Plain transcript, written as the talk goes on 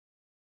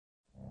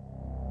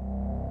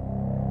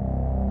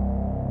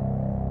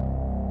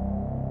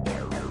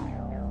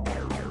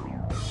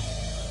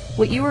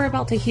What you are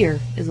about to hear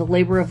is a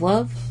labor of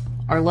love.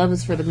 Our love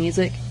is for the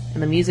music,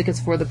 and the music is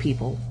for the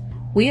people.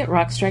 We at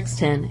Rockstrikes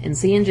 10 and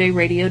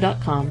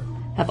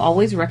CNJRadio.com have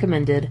always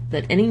recommended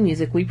that any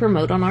music we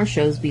promote on our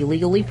shows be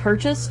legally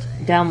purchased,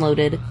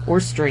 downloaded, or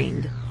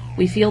streamed.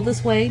 We feel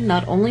this way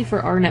not only for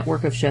our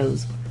network of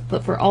shows,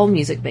 but for all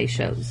music-based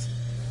shows.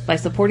 By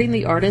supporting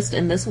the artist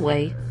in this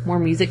way, more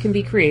music can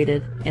be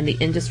created, and the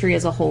industry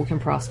as a whole can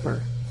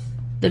prosper.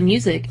 The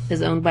music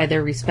is owned by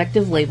their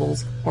respective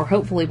labels, or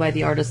hopefully by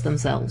the artists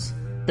themselves.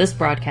 This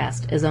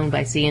broadcast is owned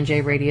by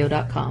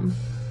CNJRadio.com.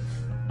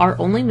 Our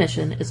only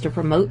mission is to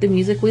promote the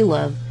music we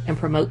love and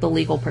promote the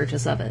legal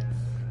purchase of it.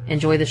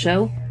 Enjoy the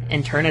show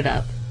and turn it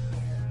up.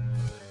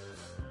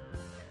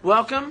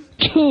 Welcome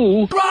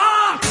to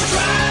Rock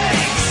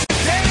Strikes!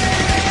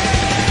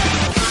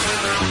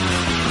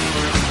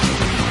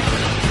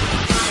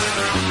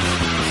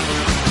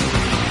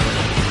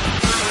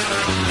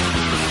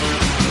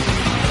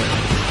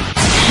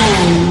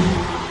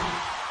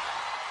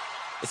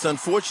 It's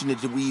unfortunate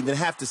that we even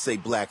have to say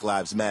Black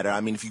Lives Matter.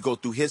 I mean, if you go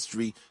through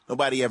history,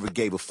 nobody ever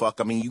gave a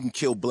fuck. I mean, you can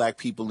kill black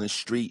people in the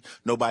street.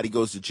 Nobody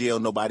goes to jail.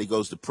 Nobody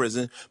goes to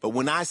prison. But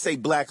when I say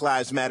Black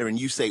Lives Matter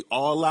and you say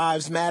all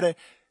lives matter,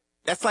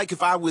 that's like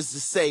if I was to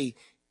say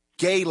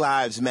gay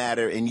lives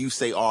matter and you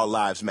say all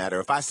lives matter.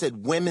 If I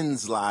said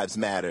women's lives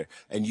matter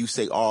and you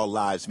say all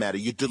lives matter,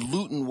 you're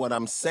diluting what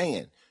I'm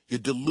saying. You're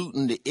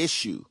diluting the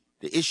issue.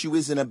 The issue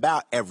isn't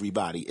about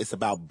everybody. It's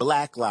about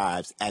black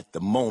lives at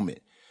the moment.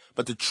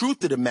 But the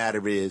truth of the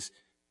matter is,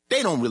 they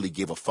don't really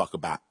give a fuck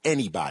about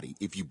anybody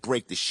if you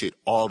break the shit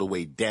all the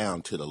way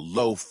down to the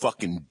low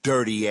fucking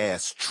dirty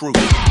ass truth.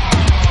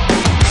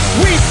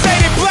 We say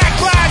that black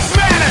lives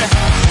matter,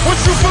 but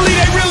truthfully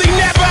they really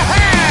never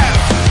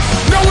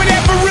have. No one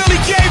ever really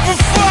gave a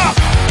fuck.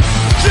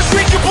 Just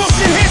read your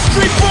bullshit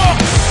history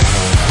books.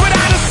 But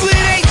honestly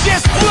it ain't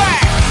just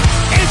black.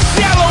 It's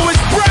yellow,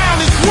 it's brown,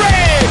 it's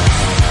red.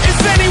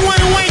 It's anyone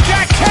who ain't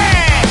got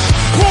cash.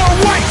 Poor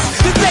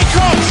whites that they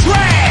call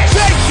trash.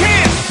 They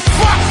can't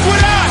fuck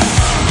with us.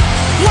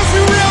 Once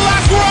we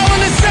realize we're all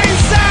on the same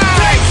side,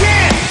 they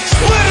can't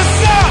split us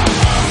up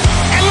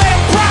and let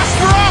them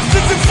prosper off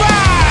the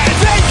divide.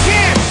 They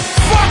can't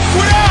fuck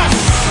with us.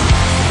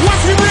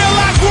 Once we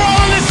realize we're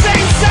all on the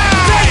same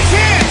side, they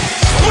can't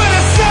split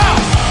us up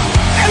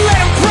and let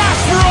them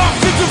prosper off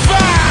the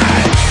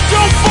divide.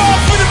 Don't fall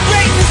for the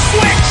bait and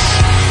switch.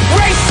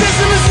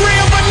 Racism is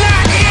real but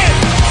not it.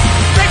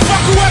 They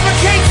fuck whoever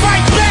can't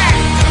fight back.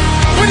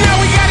 But now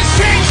we gotta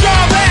change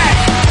all that.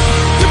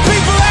 The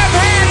people have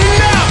had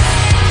enough.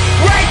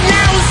 Right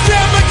now it's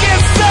them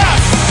against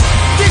us.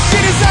 This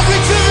shit is ugly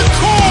to the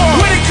core.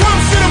 When it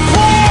comes to the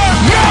poor,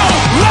 no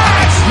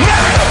lives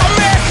matter.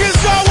 America's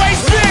always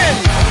been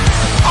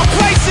a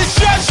place that's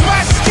judged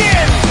by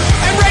skin.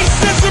 And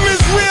racism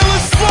is real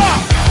as fuck.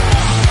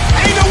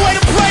 Ain't no way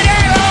to play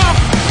that off.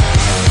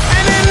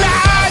 And in the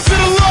eyes of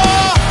the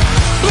law,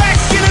 black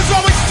skin has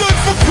always stood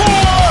for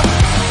poor.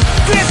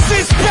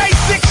 This is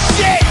basic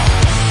shit.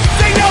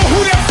 They know who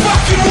they're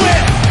fucking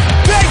with.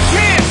 They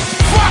can't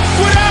fuck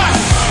with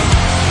us.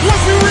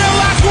 Once we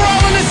realize we're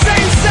all on the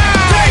same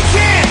side, they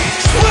can't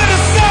split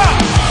us up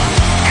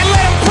and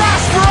let them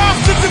prosper off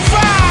the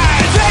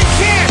divide. They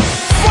can't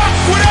fuck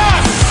with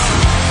us.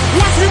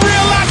 Once we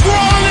realize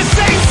we're all on the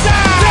same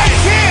side, they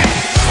can't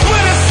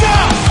split us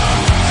up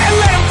and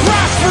let them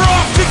prosper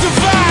off the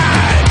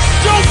divide.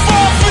 Don't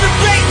fall for the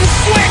bait and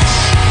switch.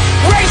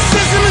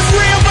 Racism is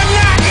real but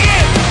not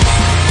it.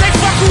 They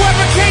fuck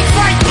whoever can't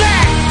fight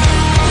back.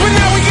 But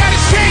now we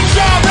gotta change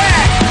all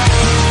that.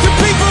 The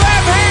people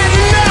have had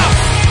enough.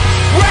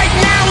 Right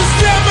now it's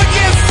them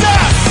against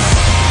us.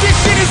 This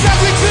shit is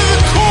ugly to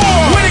the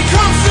core. When it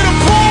comes to the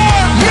poor,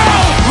 no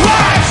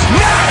lives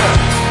matter.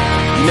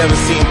 You never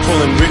see them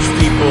pulling rich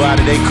people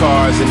out of their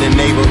cars in their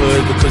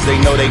neighborhood because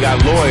they know they got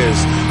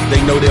lawyers.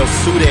 They know they'll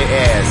sue their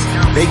ass.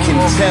 They can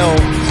tell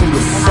who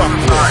to fuck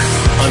with.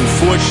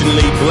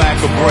 Unfortunately, black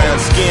or brown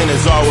skin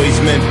has always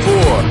meant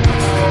poor.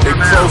 They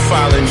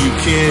profiling you,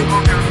 kid.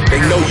 They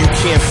know you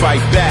can't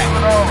fight back,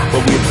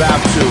 but we're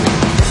about to.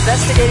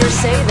 Investigators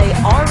say they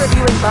are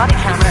reviewing body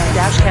camera and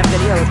dash cam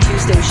video of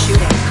Tuesday's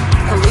shooting.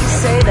 Police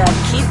say that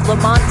Keith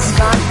Lamont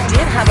Scott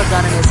did have a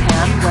gun in his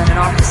hand when an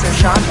officer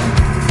shot him.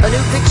 A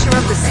new picture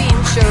of the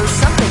scene shows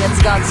something at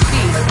Scott's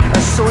feet.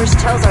 A source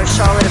tells our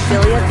Charlotte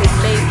affiliate it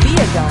may be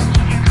a gun,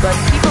 but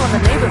people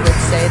in the neighborhood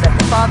say that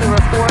the father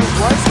of four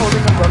was holding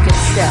a book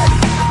instead.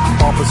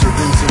 Officer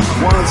Vincent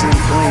was in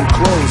plain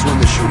clothes when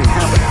the shooting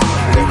happened,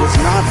 and he was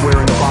not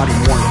wearing a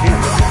body-worn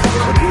camera,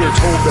 but we are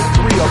told that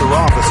 3 other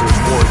officers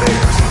wore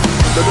theirs.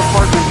 The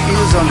department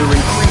is under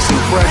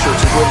increasing pressure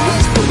to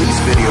release police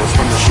videos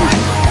from the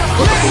shooting,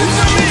 but the police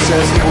chief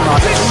says he will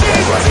not do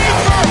that right now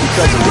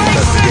because of the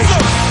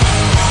investigation.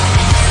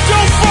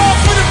 Don't fall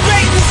for the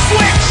bait and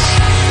switch.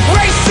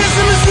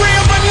 Racism is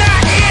real but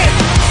not it.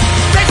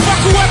 They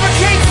fuck whoever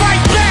can't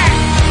fight back.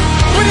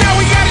 But now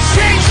we gotta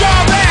change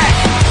all that.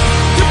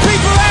 The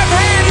people have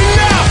had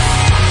enough.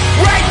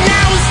 Right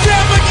now it's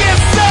them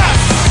against us.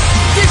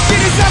 This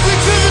shit is ugly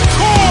to the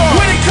core.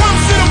 When it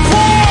comes to the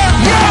poor,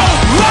 no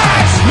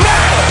lives matter.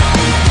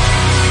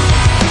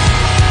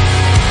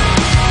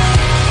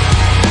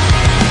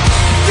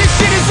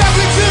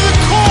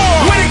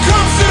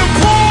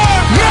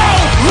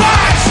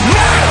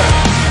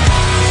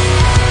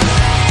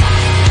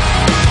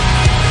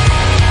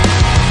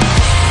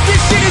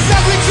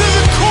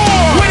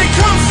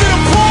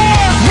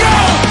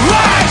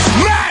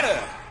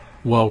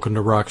 welcome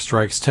to Rock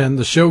Strikes 10,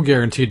 the show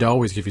guaranteed to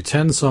always give you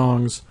 10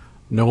 songs,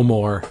 no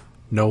more,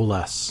 no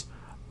less.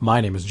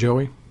 My name is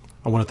Joey.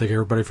 I want to thank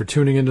everybody for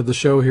tuning into the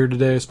show here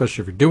today,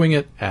 especially if you're doing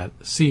it at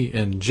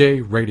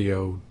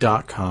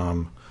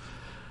cnjradio.com.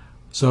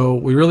 So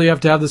we really have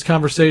to have this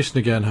conversation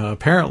again,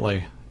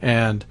 apparently,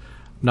 and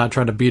I'm not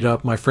trying to beat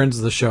up my friends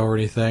of the show or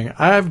anything.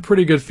 I have a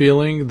pretty good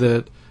feeling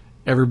that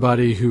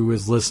everybody who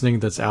is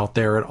listening that's out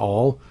there at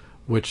all,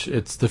 which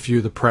it's the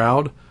few, the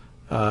proud,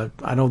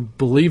 I don't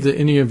believe that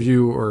any of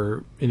you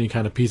are any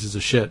kind of pieces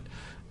of shit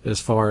as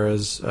far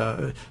as...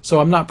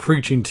 so I'm not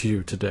preaching to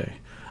you today.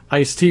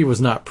 Ice-T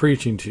was not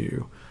preaching to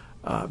you.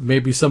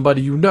 Maybe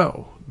somebody you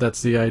know.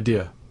 That's the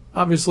idea.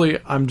 Obviously,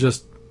 I'm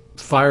just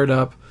fired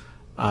up.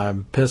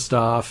 I'm pissed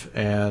off.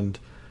 And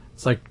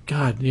it's like,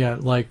 God, yeah,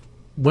 like,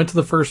 went to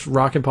the first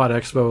Rockin' Pod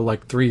Expo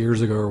like 3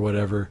 years ago or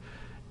whatever.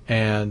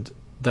 And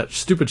that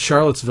stupid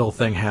Charlottesville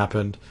thing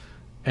happened.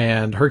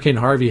 And Hurricane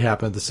Harvey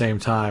happened at the same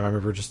time. I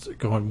remember just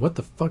going, what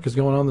the fuck is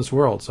going on in this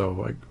world?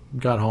 So I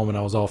got home and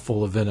I was all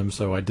full of venom,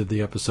 so I did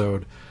the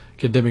episode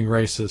condemning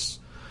racists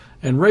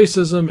and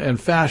racism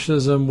and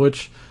fascism,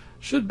 which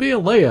should be a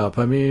layup.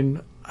 I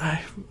mean,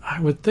 I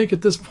would think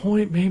at this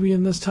point, maybe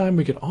in this time,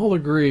 we could all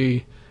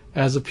agree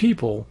as a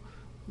people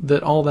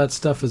that all that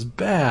stuff is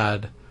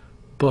bad,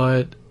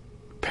 but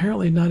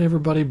apparently not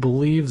everybody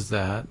believes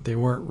that. They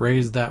weren't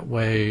raised that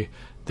way.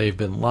 They've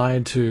been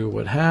lied to,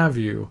 what have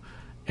you.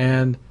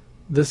 And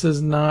this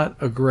is not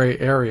a gray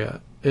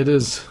area. It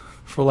is,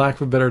 for lack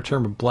of a better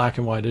term, a black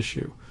and white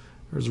issue.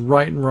 There's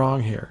right and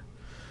wrong here.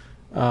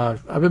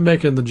 I've been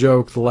making the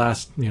joke the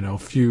last,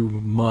 few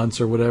months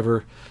or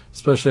whatever,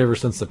 especially ever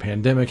since the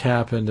pandemic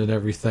happened and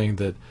everything,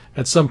 that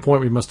at some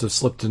point we must have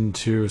slipped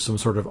into some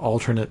sort of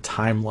alternate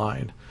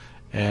timeline.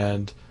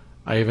 And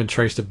I even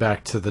traced it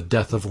back to the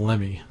death of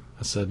Lemmy.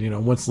 I said,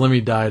 once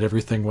Lemmy died,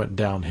 everything went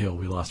downhill.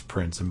 We lost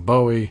Prince and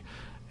Bowie,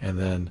 and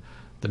then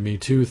the Me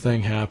Too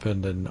thing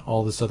happened and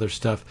all this other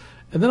stuff.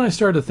 And then I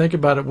started to think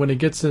about it when it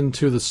gets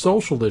into the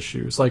social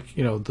issues. Like,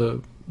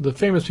 the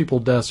famous people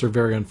deaths are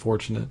very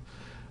unfortunate.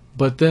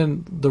 But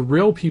then the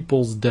real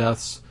people's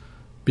deaths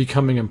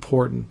becoming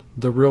important.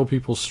 The real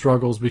people's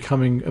struggles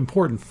becoming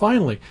important.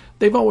 Finally,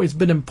 they've always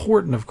been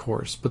important, of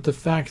course. But the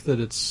fact that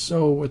it's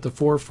so at the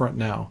forefront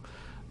now,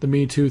 the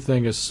Me Too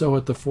thing is so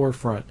at the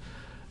forefront.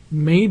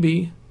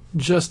 Maybe,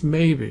 just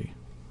maybe,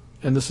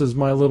 and this is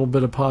my little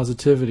bit of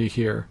positivity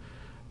here,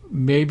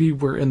 maybe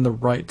we're in the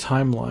right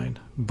timeline,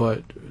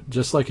 but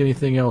just like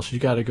anything else, you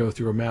got to go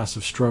through a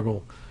massive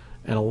struggle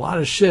and a lot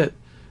of shit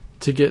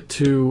to get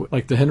to,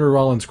 like the Henry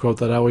Rollins quote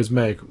that I always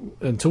make,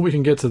 until we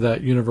can get to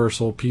that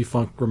universal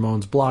P-Funk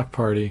Ramones block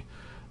party,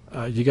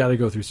 you got to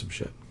go through some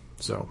shit.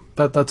 So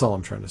that's all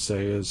I'm trying to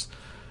say is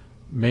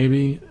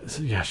maybe,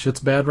 yeah, shit's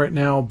bad right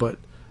now, but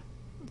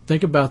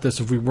think about this.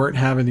 If we weren't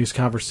having these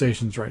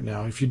conversations right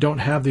now, if you don't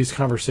have these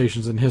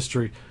conversations in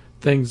history,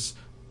 things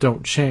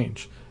don't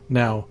change.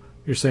 Now,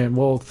 you're saying,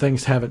 well,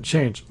 things haven't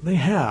changed. They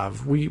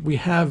have. We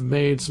have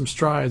made some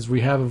strides. We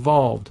have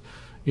evolved.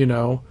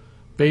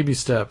 Baby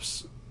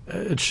steps.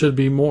 It should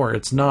be more.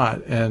 It's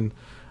not. And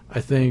I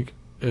think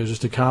it's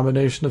just a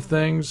combination of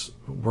things.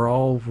 We're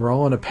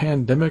all in a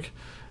pandemic,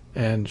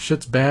 and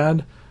shit's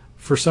bad.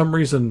 For some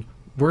reason,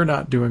 we're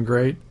not doing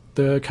great.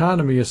 The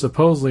economy is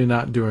supposedly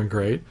not doing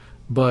great,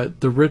 but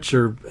the rich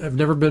have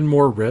never been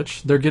more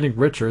rich. They're getting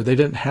richer. They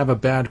didn't have a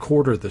bad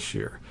quarter this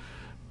year.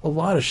 A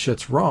lot of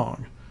shit's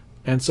wrong.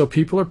 And so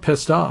people are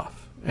pissed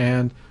off.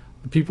 And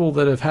the people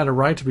that have had a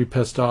right to be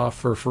pissed off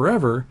for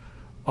forever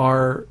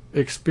are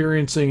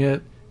experiencing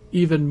it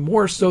even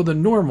more so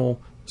than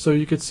normal, so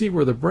you could see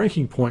where the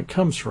breaking point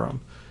comes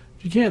from.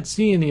 If you can't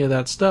see any of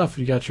that stuff,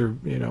 you got your,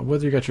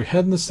 whether you got your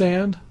head in the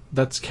sand,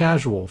 that's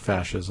casual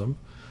fascism,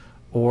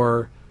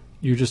 or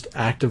you just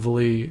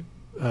actively,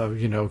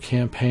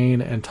 campaign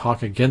and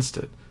talk against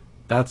it.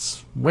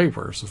 That's way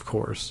worse, of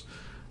course.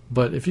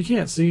 But if you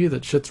can't see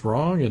that shit's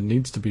wrong and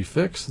needs to be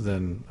fixed,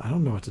 then I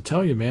don't know what to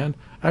tell you, man.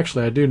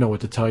 Actually, I do know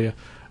what to tell you.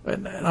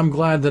 And I'm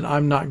glad that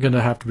I'm not going to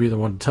have to be the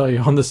one to tell you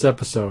on this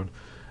episode.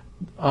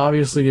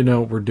 Obviously, you know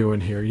what we're doing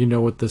here. You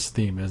know what this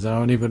theme is. I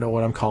don't even know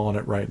what I'm calling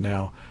it right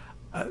now.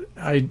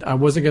 I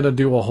wasn't going to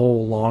do a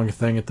whole long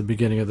thing at the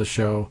beginning of the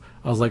show.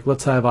 I was like,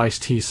 let's have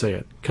Ice-T say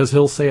it, because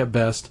he'll say it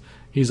best.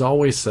 He's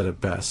always said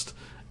it best.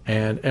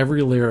 And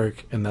every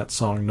lyric in that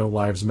song, No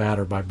Lives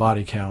Matter by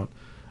Body Count,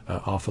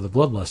 off of the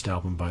Bloodlust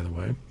album, by the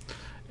way,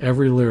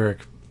 every lyric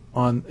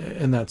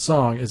in that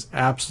song is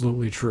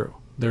absolutely true.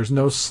 There's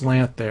no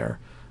slant there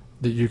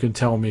that you can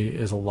tell me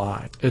is a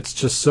lie. It's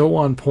just so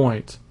on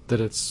point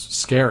that it's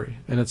scary.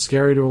 And it's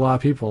scary to a lot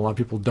of people. A lot of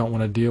people don't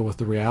want to deal with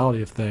the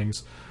reality of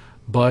things.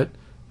 But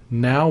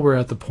now we're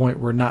at the point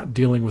where not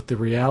dealing with the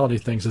reality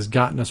of things has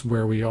gotten us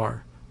where we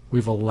are.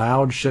 We've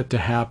allowed shit to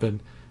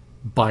happen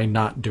by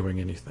not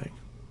doing anything.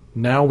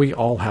 Now we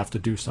all have to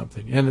do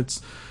something. And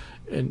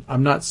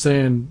I'm not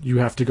saying you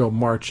have to go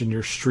march in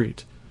your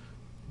street.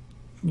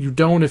 You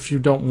don't if you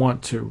don't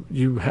want to.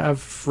 You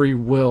have free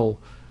will.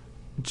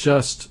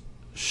 Just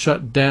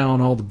shut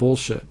down all the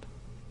bullshit.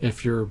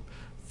 If your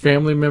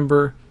family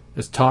member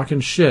is talking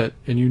shit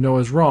and you know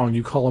is wrong,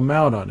 you call them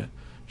out on it.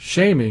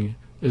 Shaming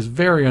is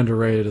very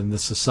underrated in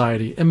this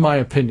society, in my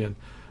opinion.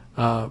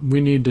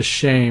 We need to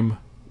shame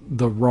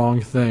the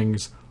wrong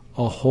things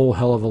a whole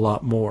hell of a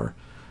lot more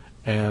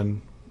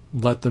and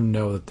let them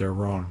know that they're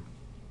wrong.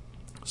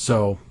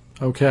 So,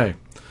 okay.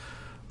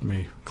 Let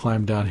me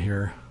climb down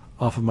here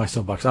off of my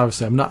soapbox.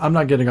 Obviously, I'm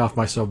not getting off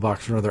my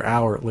soapbox for another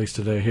hour at least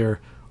today here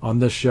on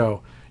this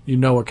show. You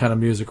know what kind of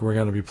music we're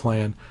going to be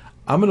playing.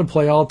 I'm going to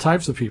play all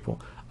types of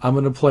people. I'm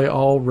going to play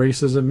all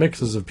races and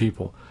mixes of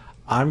people.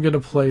 I'm going to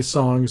play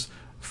songs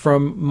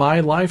from my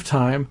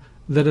lifetime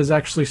that has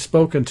actually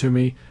spoken to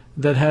me,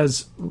 that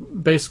has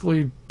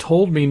basically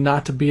told me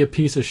not to be a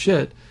piece of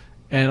shit.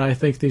 And I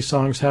think these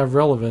songs have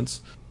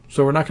relevance.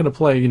 So we're not going to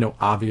play,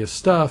 obvious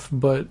stuff,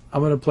 but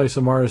I'm going to play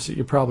some artists that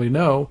you probably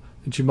know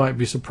that you might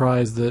be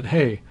surprised that,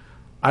 hey,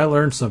 I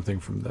learned something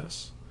from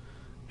this.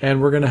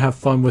 And we're going to have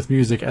fun with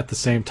music at the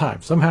same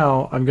time.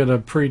 Somehow I'm going to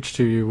preach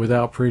to you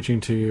without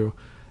preaching to you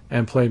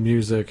and play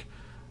music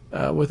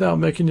without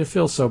making you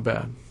feel so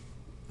bad.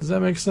 Does that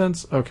make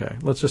sense? Okay,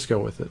 let's just go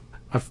with it.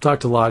 I've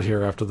talked a lot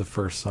here after the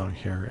first song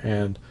here,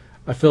 and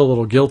I feel a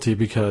little guilty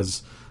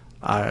because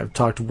I've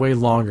talked way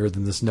longer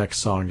than this next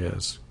song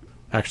is.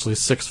 Actually,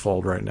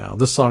 sixfold right now.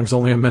 This song's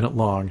only a minute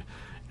long,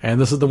 and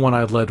this is the one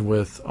I led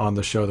with on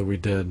the show that we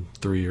did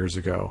 3 years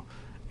ago.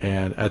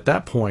 And at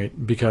that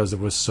point, because it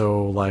was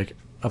so,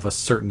 of a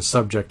certain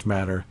subject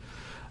matter,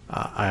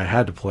 I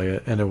had to play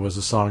it, and it was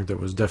a song that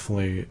was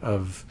definitely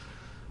of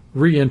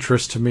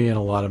re-interest to me and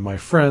a lot of my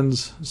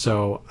friends,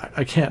 so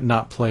I can't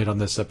not play it on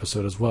this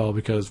episode as well,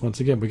 because,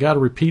 once again, we gotta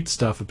repeat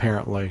stuff,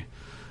 apparently.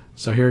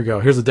 So here we go.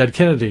 Here's the Dead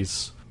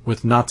Kennedys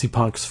with Nazi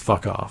Punk's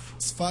Fuck Off.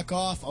 Fuck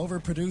Off,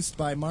 overproduced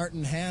by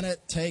Martin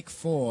Hannett, take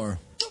 4.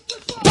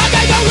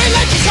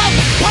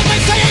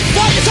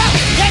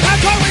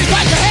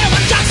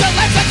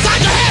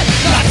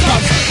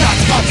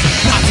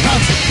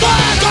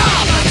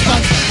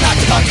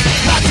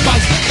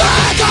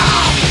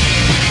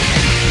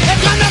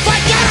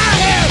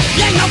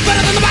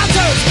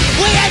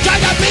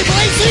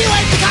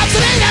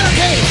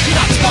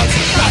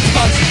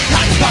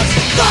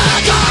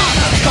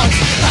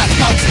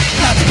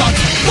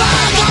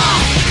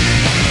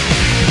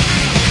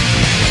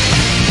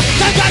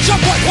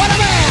 What a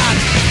man!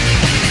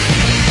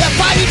 They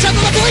fight each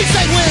other, the police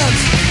state wins!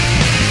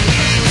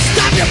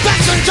 Stab your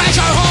backs and trash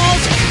our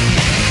holes!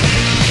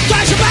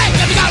 Trash your bank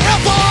if you got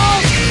real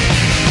balls!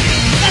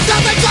 There's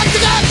nothing like to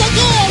get so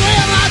cool!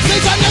 Real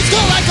Nazis on your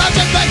school like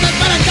conscious business,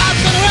 but in God's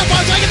gonna real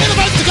boys, make it be the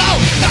first to go!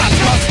 Nazi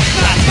punks,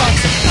 Nazi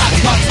punks, Nazi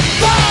punks,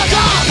 fuck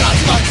off!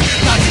 Nazi punks,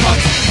 Nazi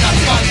punks,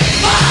 Nazi punks,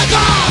 fuck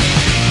off!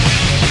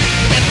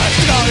 You've been the first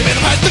to go, you've been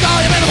the first to go,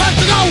 you've been the first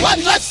to go, what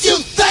lets you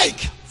think?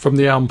 From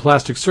the album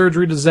Plastic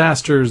Surgery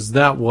Disasters,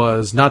 that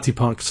was Nazi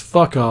Punk's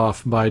Fuck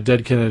Off by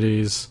Dead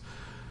Kennedys.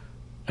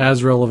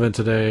 As relevant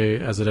today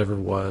as it ever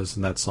was,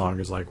 and that song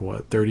is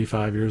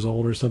 35 years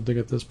old or something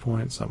at this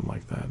point? Something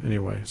like that.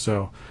 Anyway,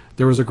 so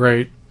there was a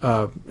great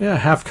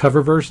half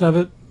cover version of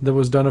it that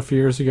was done a few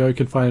years ago. You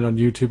can find it on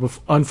YouTube.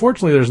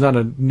 Unfortunately, there's not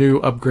a new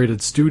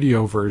upgraded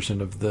studio version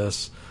of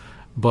this,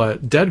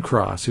 but Dead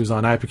Cross, who's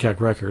on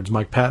Ipecac Records,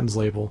 Mike Patton's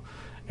label,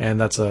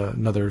 and that's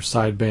another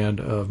side band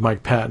of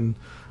Mike Patton,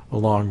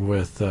 along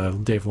with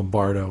Dave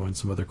Lombardo and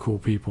some other cool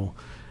people.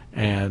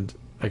 And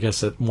I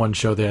guess at one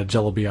show they had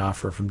Jello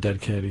Biafra from Dead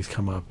Kennedys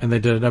come up. And they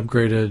did an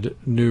upgraded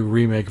new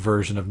remake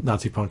version of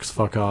Nazi Punk's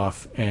Fuck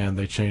Off, and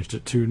they changed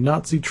it to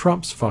Nazi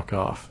Trump's Fuck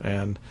Off.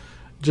 And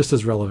just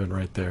as relevant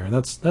right there. And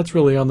that's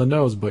really on the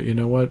nose, but you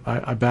know what?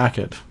 I back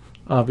it.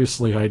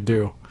 Obviously I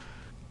do.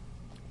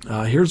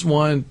 Here's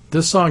one.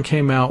 This song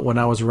came out when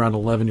I was around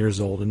 11 years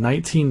old, in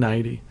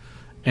 1990.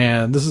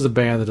 And this is a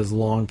band that has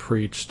long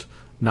preached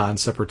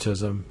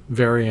non-separatism,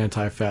 very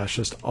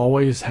anti-fascist,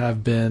 always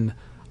have been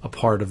a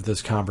part of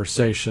this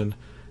conversation,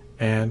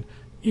 and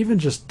even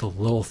just the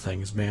little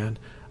things, man.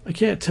 I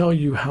can't tell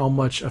you how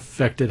much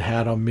effect it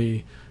had on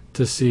me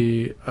to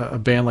see a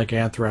band like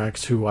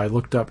Anthrax, who I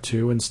looked up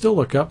to and still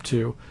look up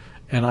to,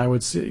 and I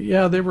would see,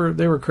 yeah, they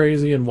were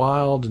crazy and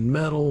wild and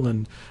metal,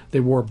 and they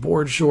wore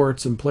board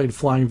shorts and played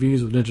Flying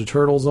V's with Ninja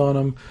Turtles on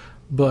them,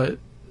 but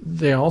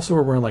they also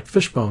were wearing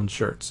Fishbone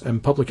shirts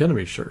and Public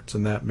Enemy shirts,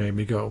 and that made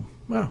me go,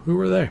 wow, who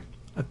were they?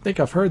 I think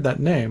I've heard that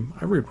name.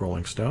 I read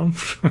Rolling Stone.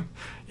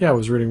 Yeah, I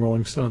was reading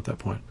Rolling Stone at that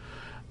point.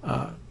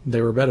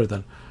 They were better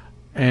then.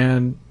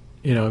 And,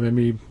 it made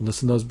me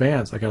listen to those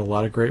bands. I got a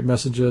lot of great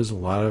messages, a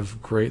lot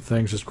of great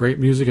things, just great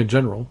music in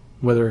general.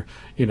 Whether,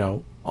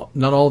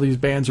 not all these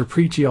bands are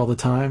preachy all the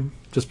time,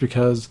 just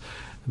because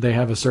they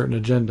have a certain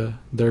agenda.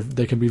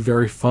 They can be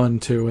very fun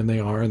too, and they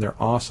are, and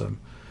they're awesome.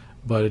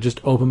 But it just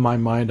opened my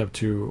mind up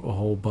to a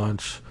whole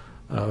bunch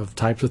of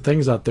types of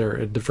things out there.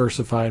 It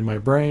diversified my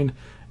brain,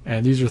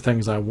 and these are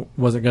things I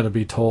wasn't going to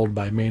be told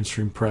by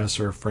mainstream press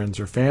or friends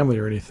or family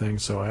or anything,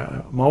 so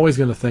I'm always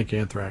going to thank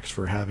Anthrax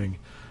for having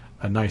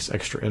a nice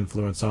extra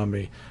influence on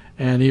me.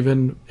 And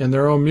even in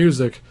their own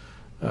music,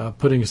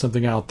 putting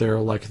something out there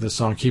like the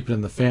song Keep It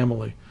in the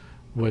Family,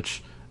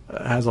 which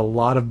has a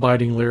lot of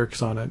biting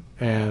lyrics on it,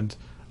 and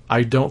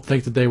I don't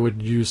think that they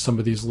would use some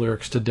of these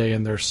lyrics today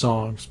in their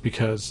songs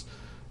because,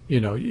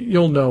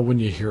 you'll know when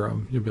you hear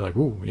them. You'll be like,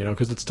 ooh,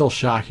 because it's still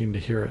shocking to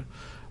hear it.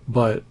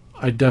 But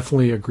I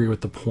definitely agree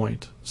with the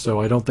point.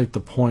 So I don't think the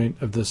point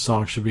of this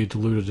song should be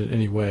diluted in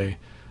any way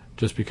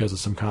just because of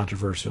some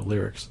controversial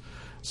lyrics.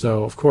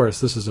 So, of course,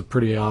 this is a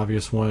pretty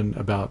obvious one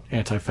about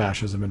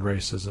anti-fascism and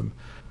racism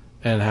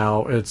and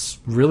how it's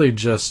really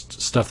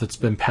just stuff that's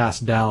been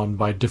passed down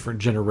by different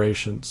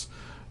generations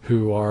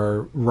who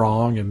are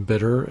wrong and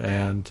bitter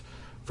and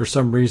for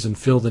some reason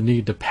feel the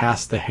need to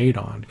pass the hate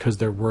on because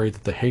they're worried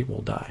that the hate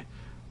will die.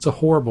 It's a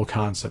horrible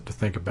concept to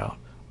think about,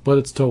 but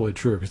it's totally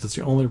true because it's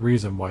the only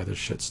reason why this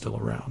shit's still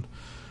around.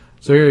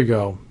 So here you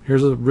go.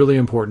 Here's a really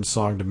important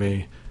song to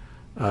me.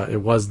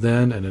 It was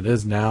then and it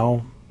is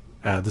now.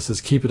 This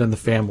is Keep It in the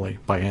Family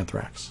by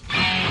Anthrax.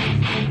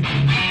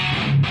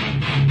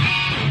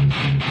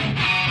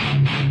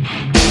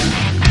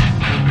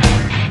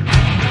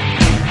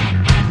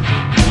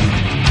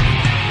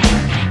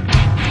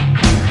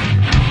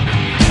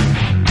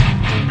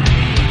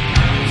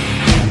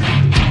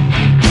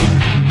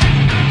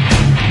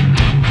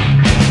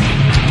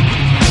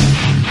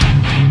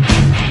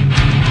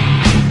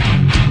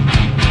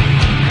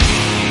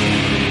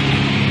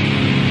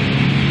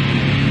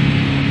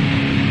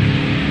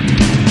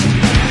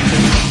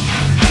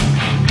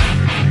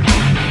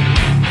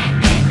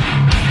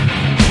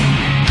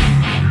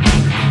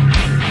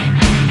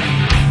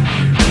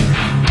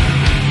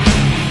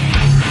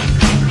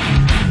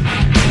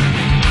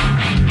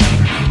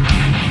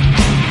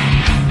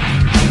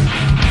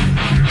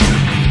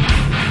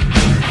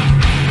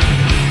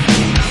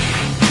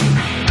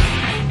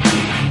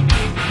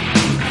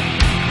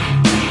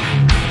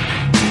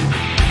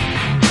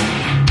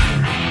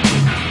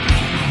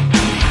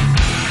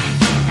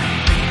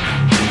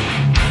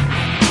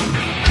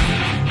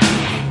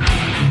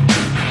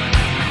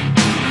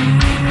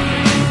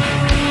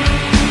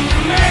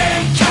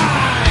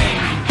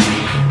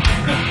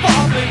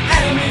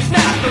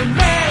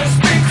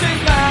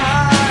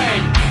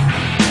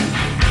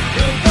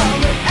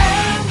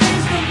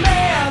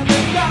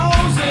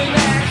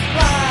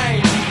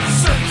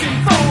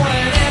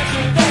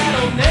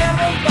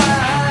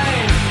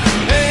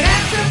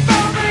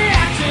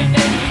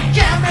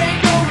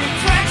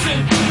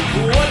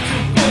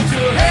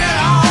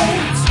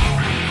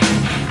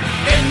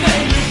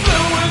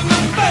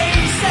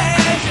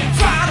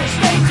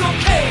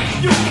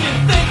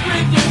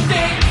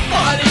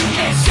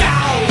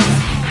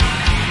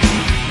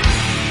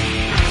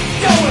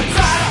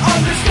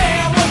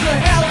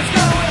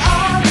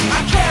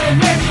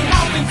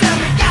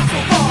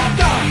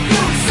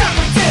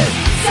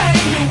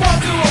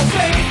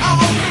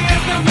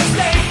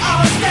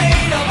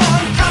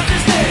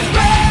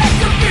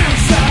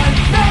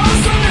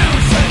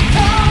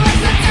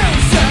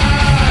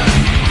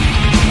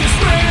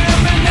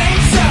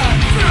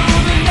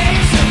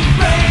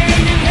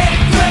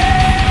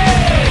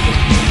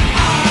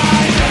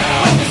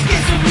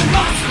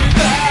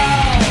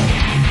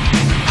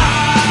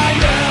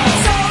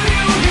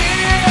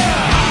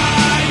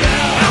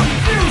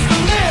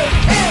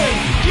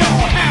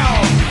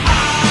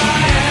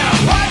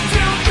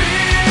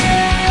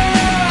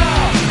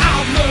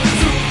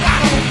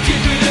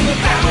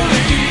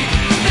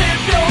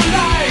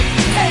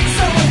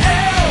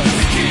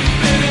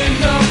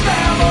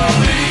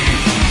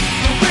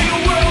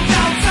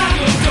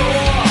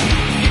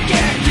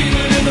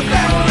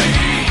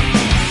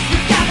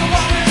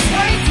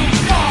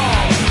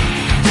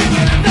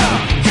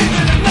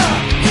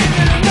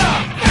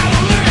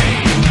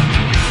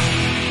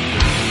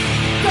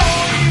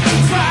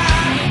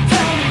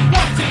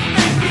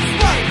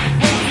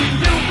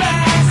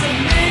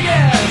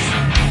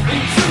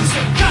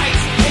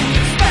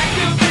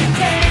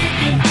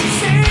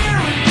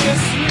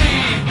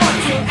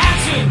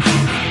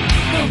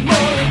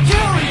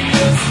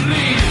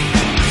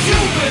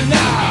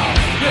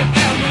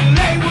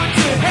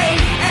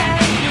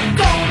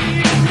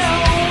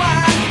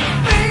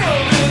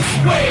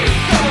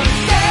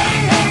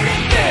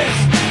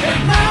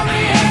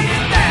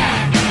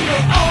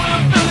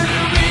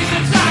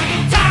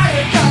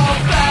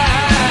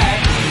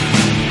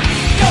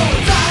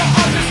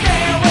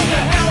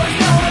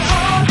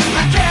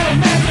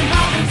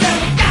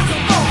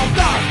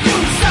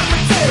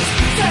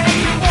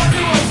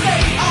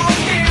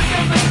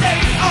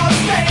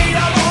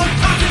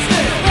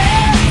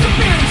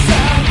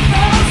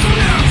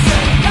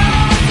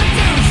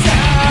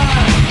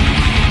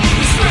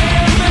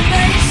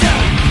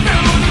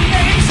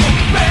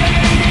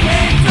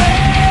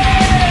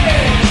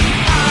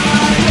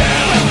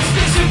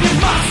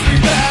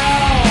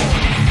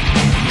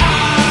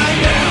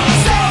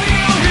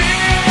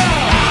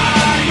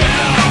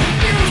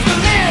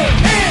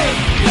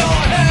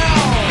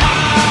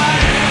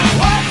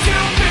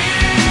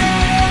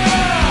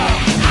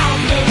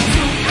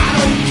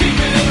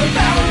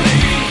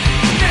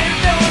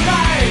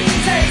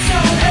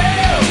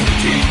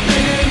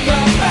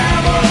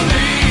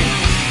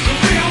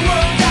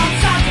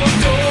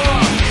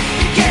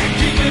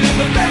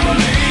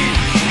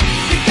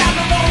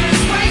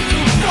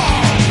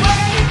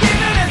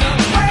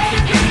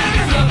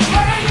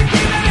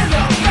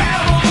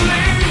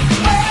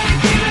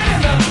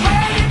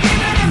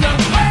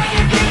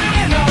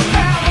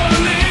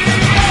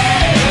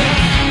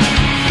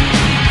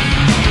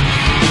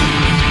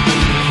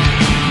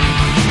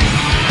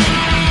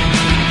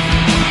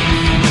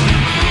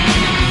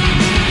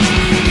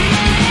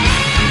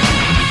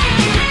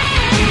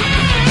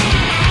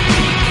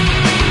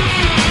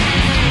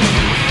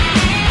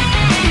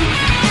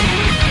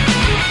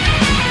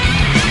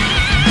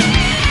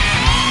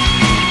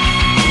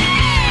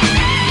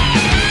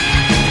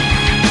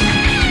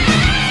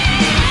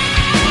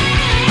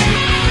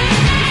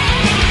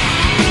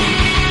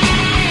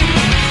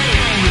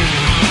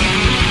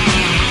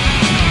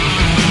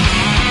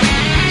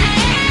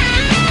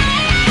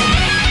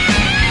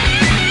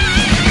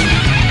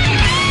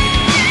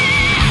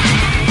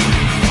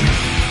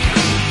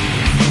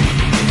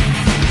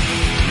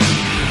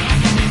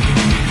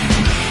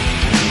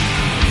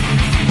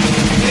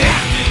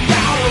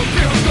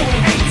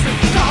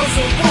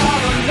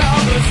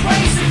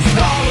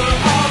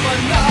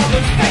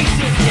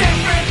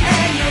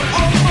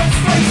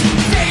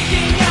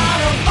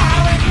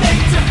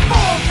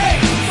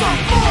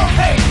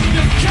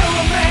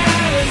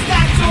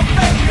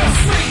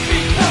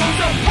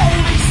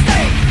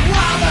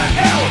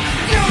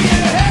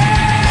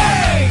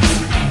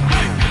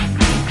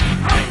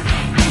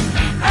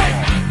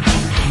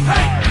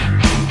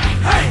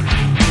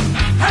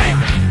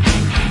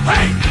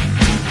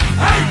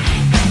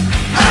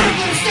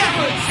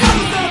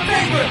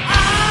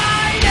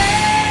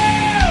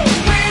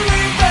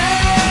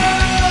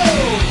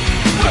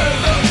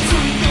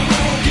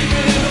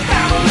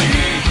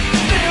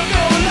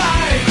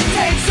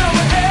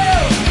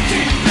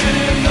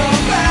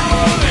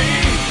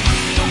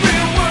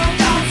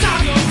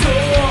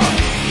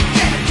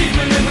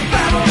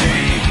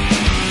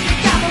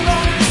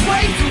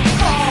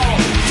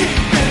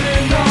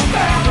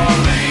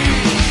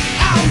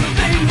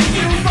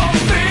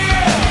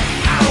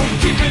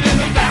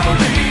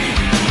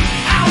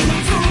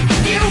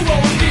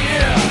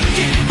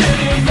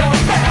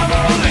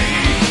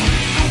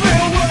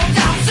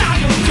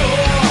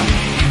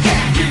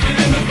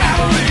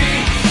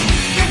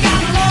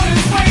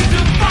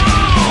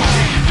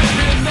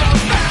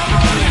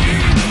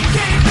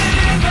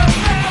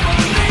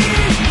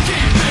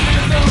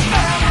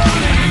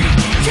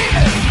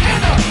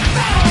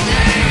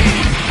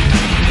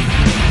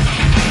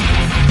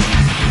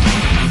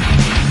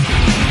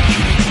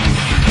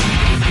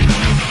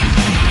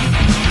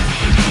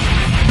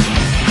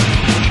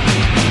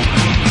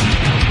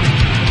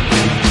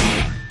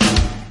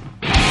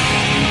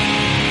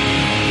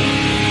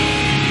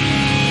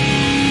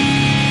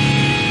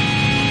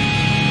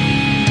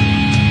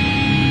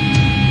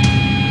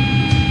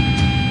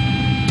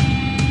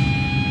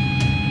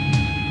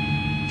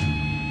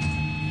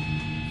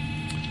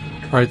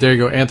 All right, there you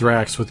go.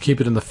 Anthrax with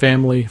Keep It in the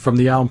Family from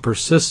the album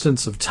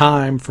Persistence of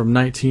Time from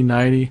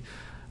 1990.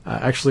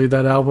 Actually,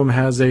 that album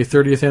has a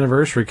 30th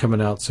anniversary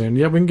coming out soon.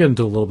 Yeah, we can get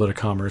into a little bit of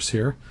commerce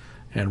here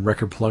and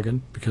record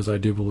plug-in because I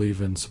do believe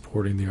in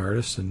supporting the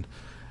artist and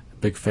a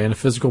big fan of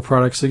physical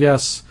products. So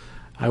yes,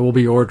 I will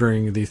be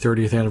ordering the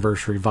 30th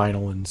anniversary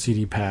vinyl and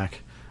CD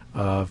pack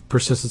of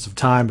Persistence of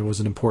Time. It was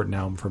an important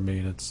album for me,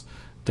 and it's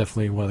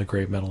definitely one of the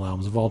great metal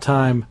albums of all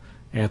time.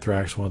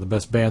 Anthrax, one of the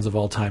best bands of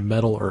all time,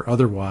 metal or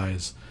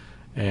otherwise.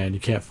 And you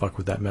can't fuck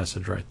with that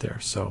message right there.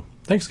 So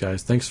thanks,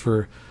 guys. Thanks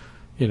for,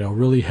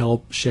 really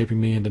help shaping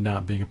me into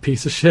not being a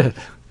piece of shit.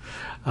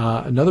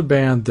 Another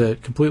band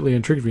that completely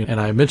intrigued me,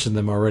 and I mentioned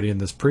them already in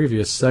this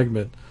previous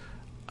segment,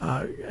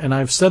 and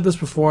I've said this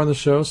before on the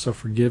show, so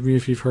forgive me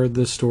if you've heard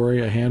this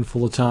story a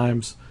handful of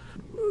times.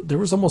 There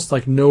was almost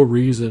like no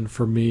reason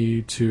for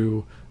me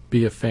to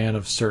be a fan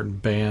of certain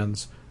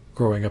bands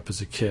growing up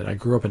as a kid. I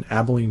grew up in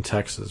Abilene,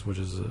 Texas, which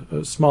is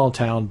a small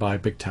town by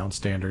big town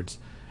standards.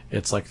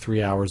 It's like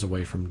 3 hours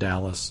away from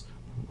Dallas,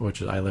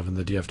 which I live in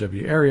the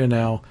DFW area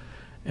now.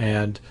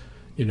 And,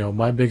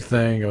 my big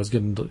thing, I was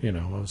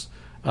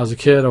a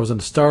kid, I was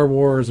into Star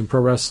Wars and pro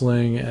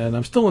wrestling, and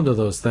I'm still into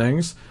those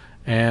things,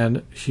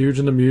 and huge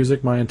into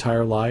music my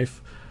entire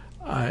life.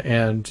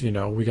 And,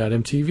 we got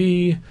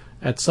MTV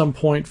at some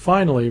point.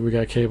 Finally, we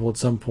got cable at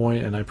some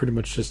point, and I pretty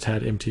much just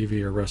had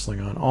MTV or wrestling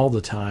on all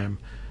the time.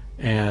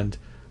 And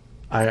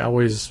I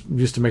always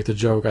used to make the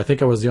joke, I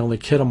think I was the only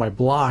kid on my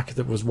block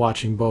that was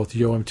watching both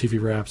Yo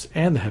MTV Raps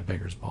and the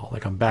Headbangers Ball,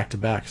 like on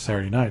back-to-back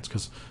Saturday nights,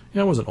 because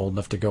I wasn't old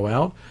enough to go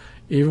out.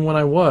 Even when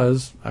I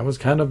was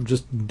kind of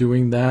just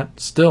doing that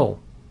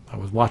still. I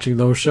was watching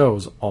those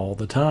shows all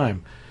the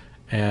time.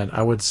 And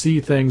I would see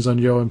things on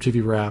Yo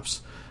MTV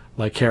Raps,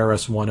 like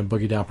KRS-One and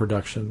Boogie Down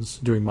Productions,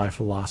 doing My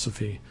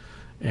Philosophy.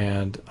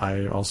 And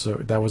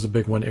that was a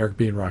big one. Eric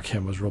B. and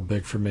Rakim was real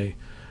big for me.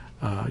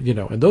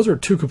 And those are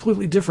two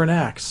completely different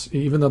acts.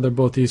 Even though they're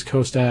both East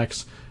Coast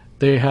acts,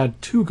 they had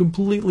two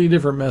completely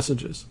different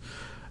messages.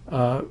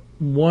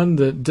 One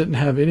that didn't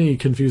have any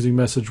confusing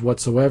message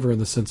whatsoever in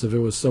the sense of it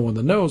was so on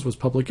the nose was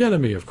Public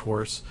Enemy, of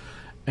course.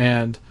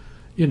 And,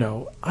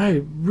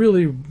 I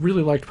really,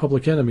 really liked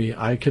Public Enemy.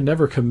 I could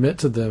never commit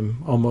to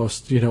them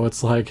almost.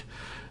 It's like,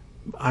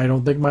 I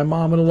don't think my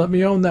mom would have let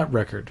me own that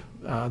record.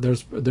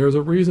 There's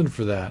a reason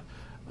for that.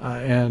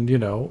 And,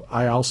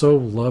 I also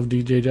love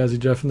DJ Jazzy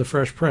Jeff and the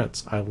Fresh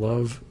Prince. I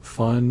love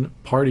fun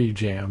party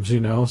jams,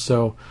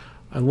 so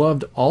I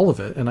loved all of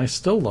it, and I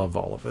still love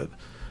all of it.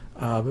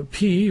 But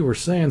PE were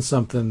saying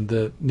something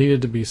that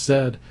needed to be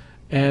said,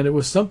 and it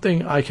was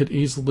something I could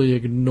easily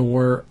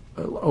ignore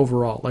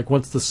overall. Like,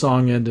 once the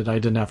song ended, I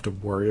didn't have to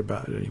worry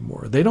about it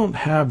anymore. They don't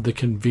have the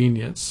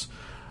convenience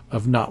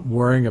of not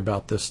worrying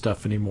about this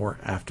stuff anymore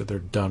after they're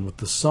done with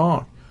the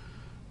song.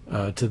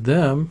 To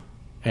them,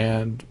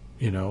 and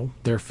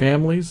their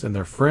families and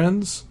their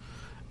friends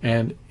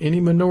and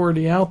any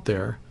minority out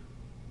there,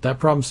 that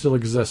problem still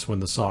exists when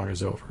the song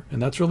is over.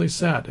 And that's really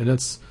sad. And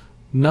it's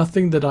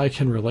nothing that I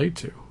can relate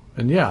to.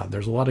 And yeah,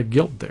 there's a lot of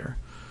guilt there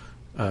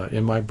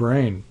in my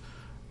brain.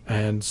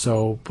 And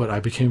so, but I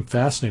became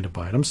fascinated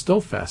by it. I'm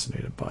still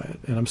fascinated by it.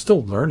 And I'm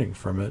still learning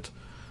from it.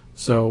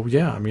 So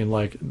yeah,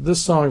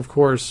 this song, of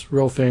course,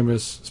 real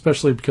famous,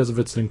 especially because of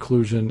its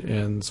inclusion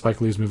in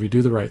Spike Lee's movie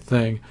Do the Right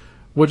Thing,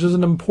 which is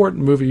an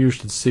important movie you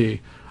should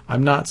see.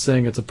 I'm not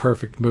saying it's a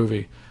perfect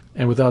movie,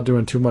 and without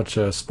doing too much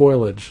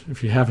spoilage,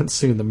 if you haven't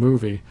seen the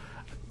movie,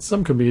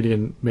 some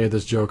comedian made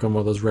this joke on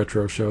one of those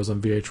retro shows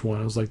on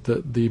VH1. It was like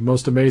the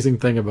most amazing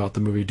thing about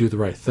the movie Do the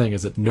Right Thing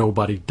is that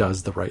nobody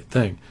does the right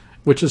thing,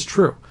 which is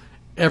true.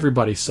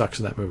 Everybody sucks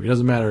in that movie. It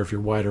doesn't matter if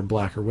you're white or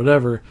black or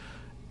whatever.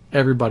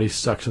 Everybody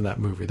sucks in that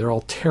movie. They're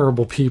all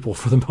terrible people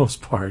for the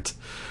most part.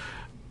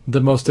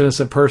 The most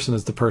innocent person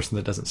is the person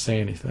that doesn't say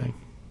anything,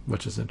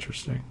 which is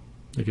interesting.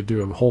 They could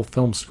do a whole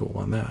film school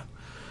on that.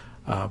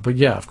 But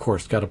yeah, of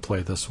course, got to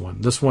play this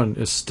one. This one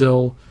is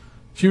still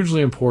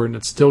hugely important.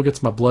 It still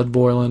gets my blood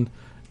boiling,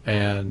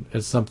 and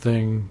it's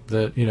something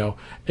that,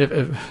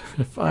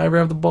 if I ever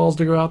have the balls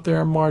to go out there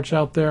and march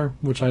out there,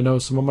 which I know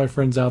some of my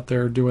friends out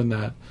there are doing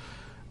that,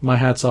 my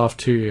hat's off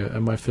to you,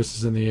 and my fist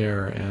is in the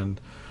air, and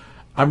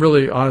I'm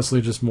really, honestly,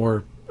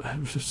 I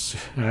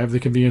have the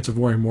convenience of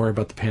worrying more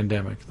about the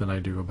pandemic than I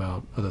do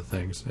about other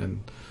things,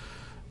 and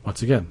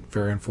once again,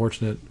 very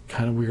unfortunate,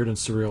 kind of weird and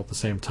surreal at the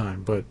same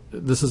time. But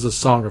this is a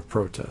song of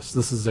protest.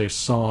 This is a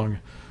song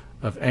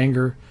of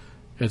anger.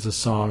 It's a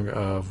song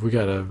of, we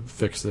got to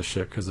fix this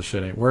shit because the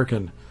shit ain't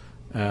working.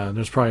 And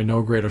there's probably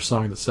no greater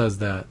song that says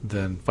that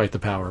than Fight the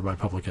Power by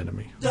Public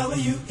Enemy.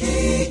 WELOVE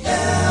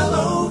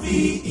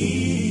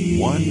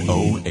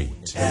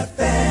 108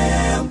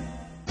 FM.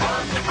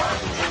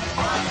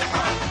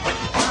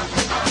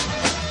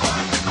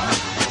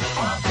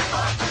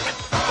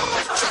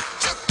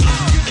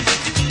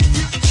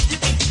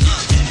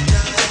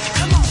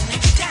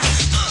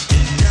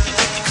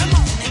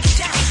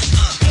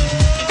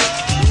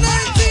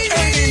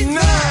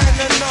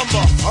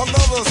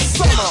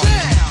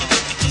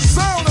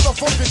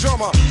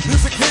 Drummer,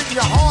 music hitting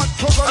your heart,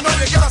 cause I know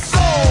you got a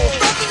soul.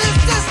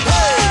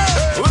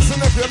 Hey,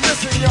 listen to if you're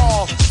missing,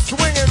 y'all.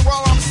 Swinging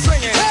while I'm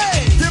singing.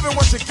 Hey! Giving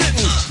what you're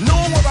getting.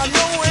 Knowing what I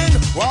know in.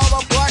 While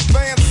the black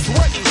band's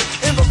sweating.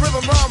 In the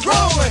rhythm I'm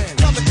rolling.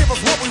 Gotta give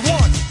us what we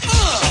want.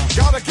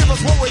 Gotta give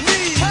us what we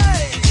need.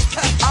 Hey!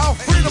 Our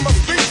freedom of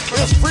speech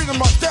is freedom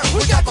of death.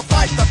 We got to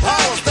fight the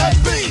powers that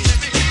be.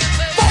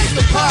 Fight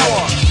the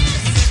power.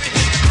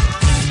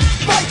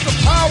 Fight the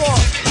power.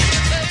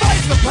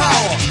 Fight the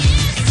power.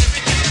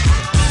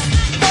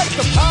 Fight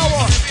the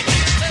power.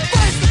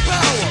 Fight the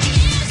power.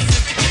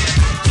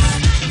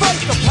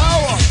 Fight the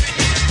power.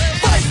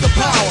 Fight the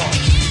power.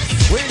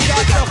 We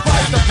got to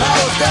fight the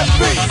powers that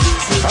be.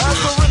 As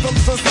the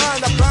rhythm's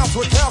designed to bounce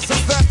with calcium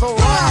that the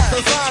rise.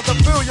 Designed to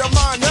fill your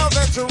mind now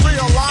that you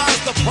realize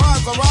the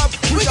prize arrives.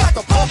 We got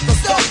to pump the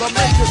stuff to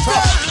make it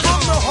tough.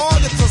 From the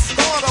heart it's a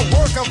start, a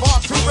work of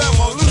art to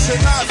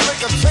revolutionize,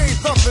 make a change,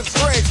 nothing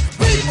strange.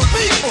 People,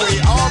 we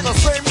are the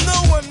same. No,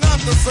 we're not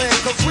the same,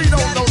 cause we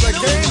don't know the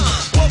game.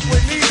 What we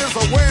need is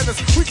awareness.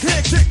 We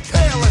can't get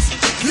careless.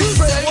 You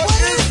say, what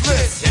is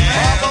this?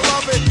 My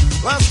beloved,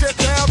 let's get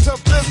down to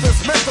business.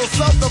 Mental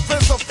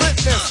self-defense of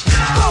fitness.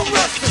 Don't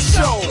rush the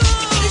show.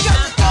 You got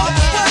to go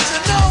with what you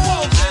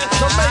know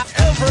to make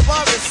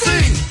everybody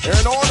see.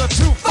 In order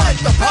to fight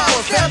the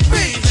powers that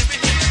be.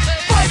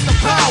 Fight the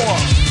power.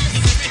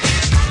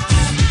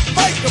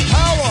 Fight the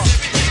power.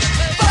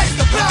 Fight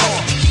the power.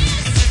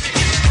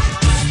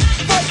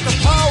 Fight the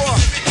power.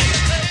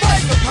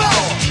 Fight the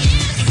power.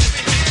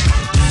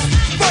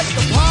 Fight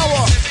the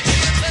power.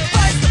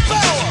 Fight the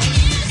power.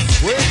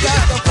 We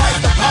got to fight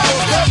the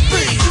powers that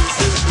be.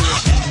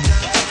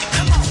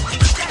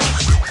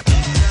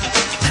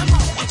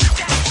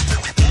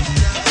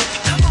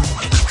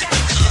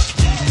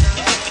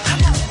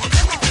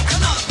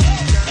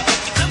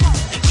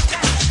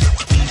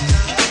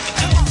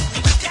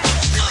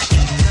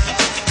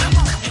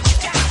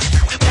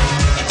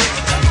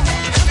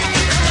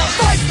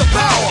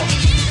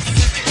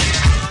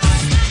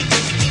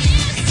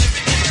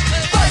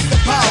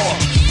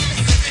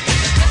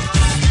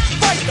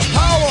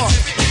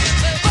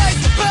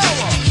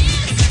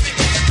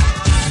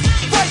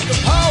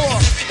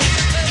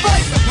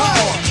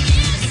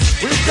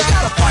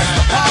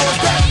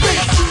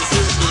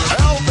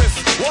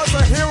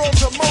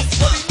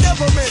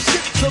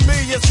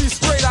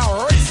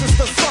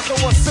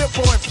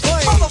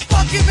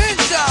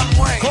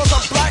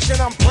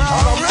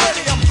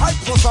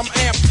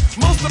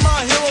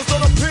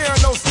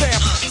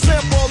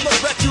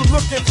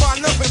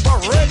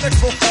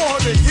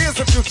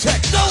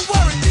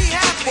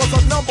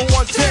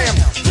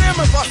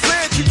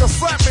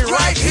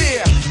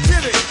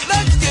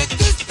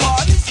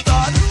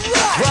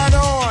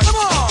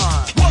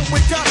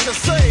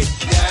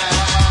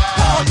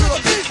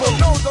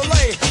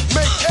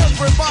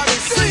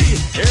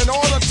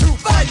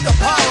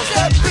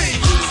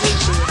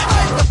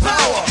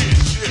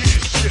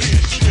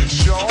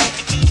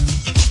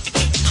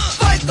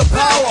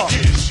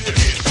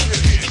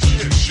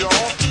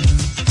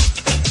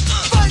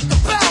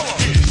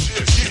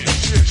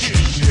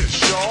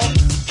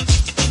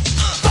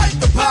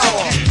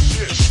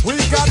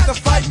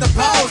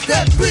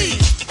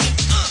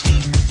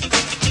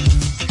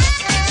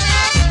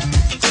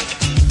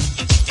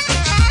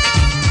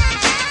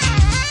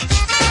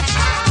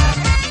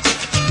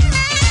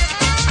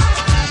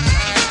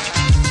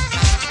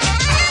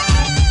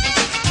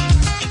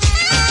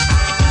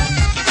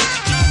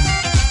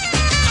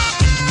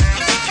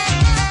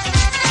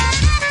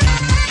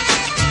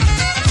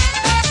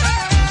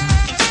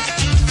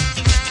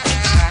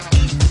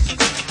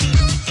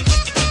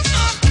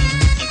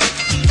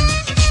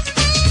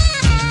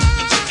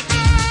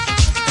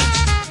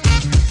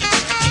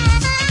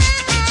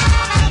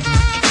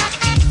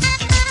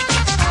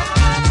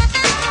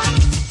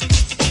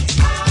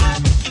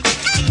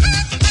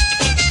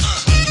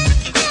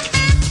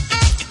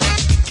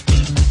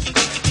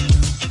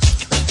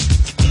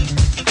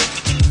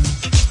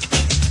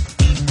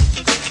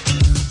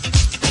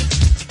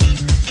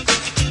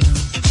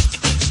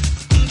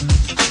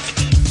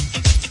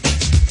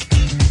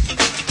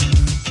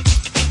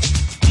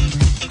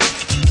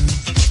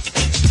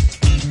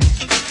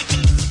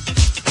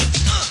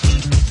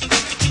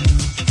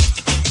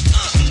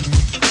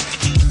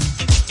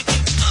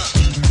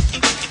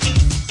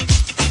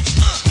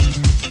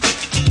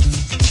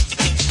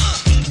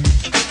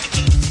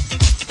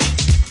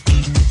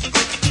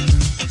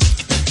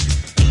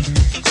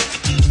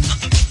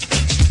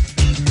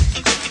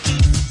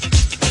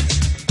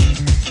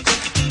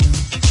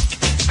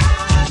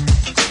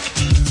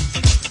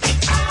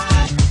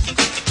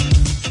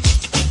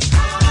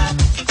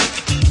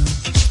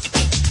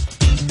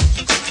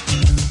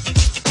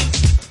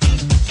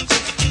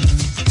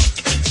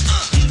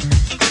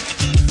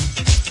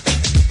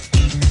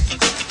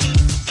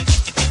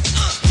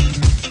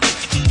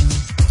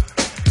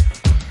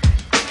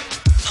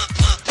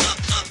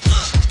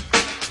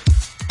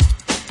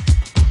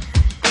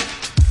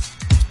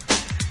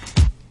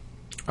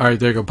 Alright,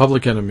 there you go.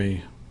 Public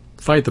Enemy,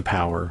 Fight the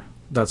Power.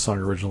 That song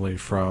originally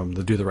from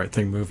the Do the Right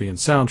Thing movie and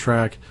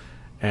soundtrack.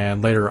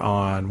 and later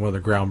on, one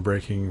of the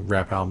groundbreaking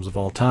rap albums of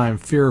all time,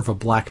 Fear of a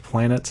Black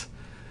Planet.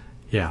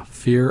 Yeah,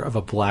 Fear of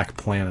a Black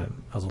Planet.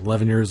 I was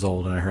 11 years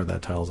old and I heard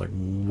that title. I was like,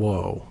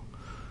 whoa.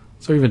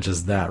 So even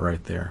just that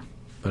right there.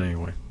 But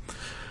anyway.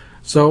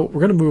 So we're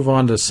going to move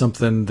on to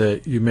something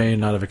that you may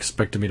not have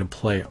expected me to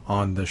play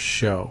on this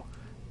show.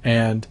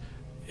 And,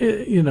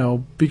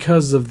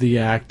 because of the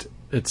act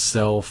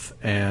itself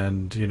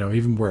and,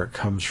 even where it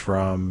comes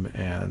from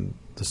and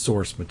the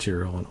source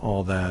material and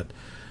all that,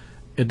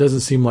 it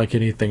doesn't seem like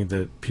anything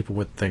that people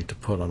would think to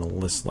put on a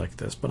list like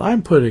this. But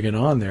I'm putting it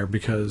on there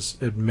because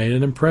it made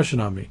an impression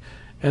on me.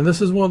 And this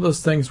is one of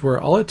those things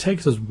where all it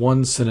takes is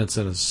one sentence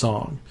in a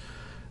song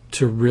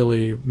to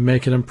really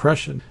make an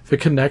impression. If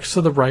it connects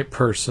to the right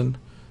person,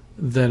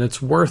 then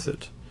it's worth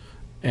it.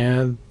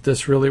 And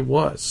this really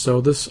was. So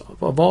this,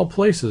 of all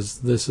places,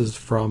 this is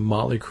from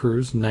Motley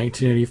Crue's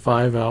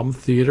 1985 album,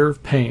 Theater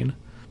of Pain.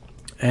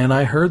 And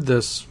I heard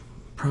this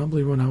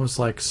probably when I was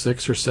like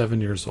 6 or 7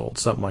 years old,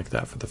 something like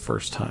that, for the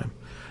first time.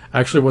 I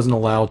actually wasn't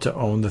allowed to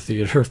own the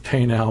Theater of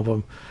Pain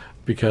album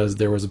because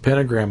there was a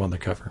pentagram on the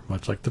cover,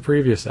 much like the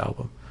previous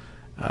album.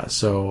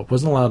 So I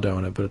wasn't allowed to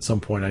own it, but at some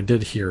point I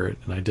did hear it,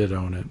 and I did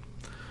own it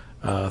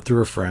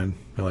through a friend.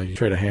 Like, you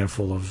trade a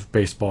handful of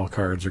baseball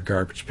cards or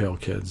Garbage Pail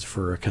Kids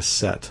for a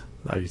cassette.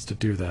 I used to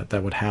do that.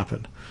 That would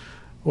happen.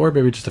 Or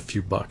maybe just a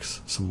few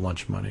bucks, some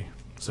lunch money.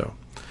 So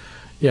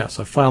I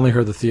finally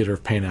heard the Theater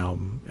of Pain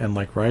album, and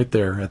like right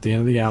there at the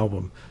end of the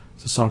album,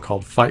 it's a song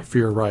called Fight for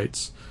Your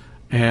Rights.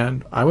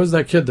 And I was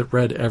that kid that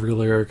read every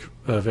lyric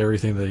of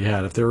everything that he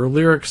had. If there were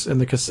lyrics in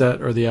the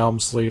cassette or the album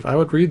sleeve, I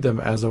would read them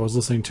as I was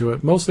listening to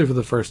it, mostly for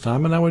the first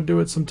time, and I would do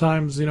it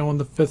sometimes, on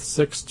the 5th,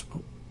 6th,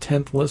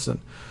 10th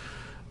listen.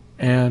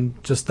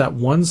 And just that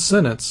one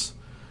sentence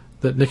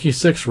that Nikki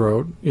Sixx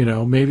wrote,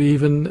 maybe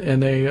even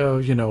in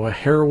a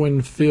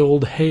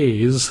heroin-filled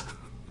haze,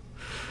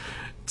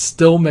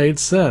 still made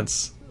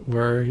sense,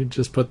 where he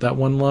just put that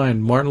one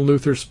line, Martin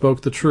Luther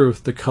spoke the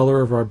truth, the color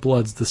of our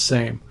blood's the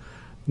same.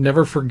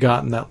 Never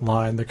forgotten that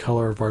line, the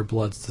color of our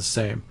blood's the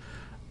same.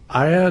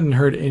 I hadn't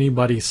heard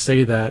anybody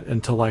say that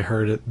until I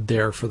heard it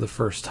there for the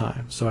first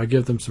time, so I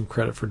give them some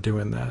credit for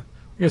doing that.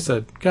 Like I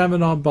said, kind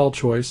of an oddball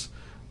choice,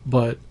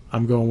 but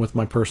I'm going with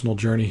my personal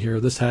journey here.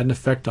 This had an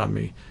effect on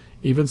me.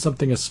 Even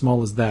something as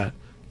small as that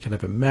can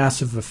have a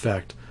massive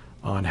effect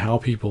on how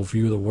people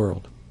view the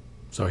world.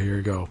 So here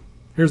you go.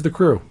 Here's the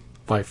Crew.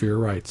 Fight for your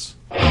rights.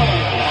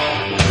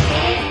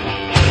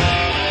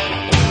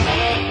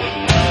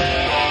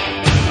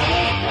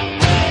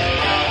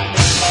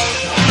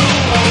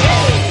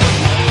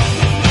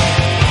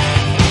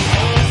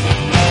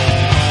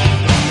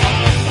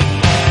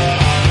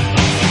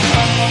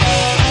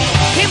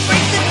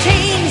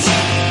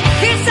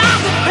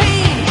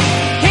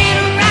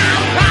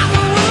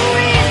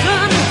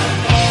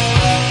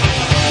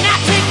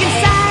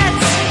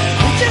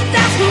 Just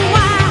ask me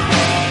why.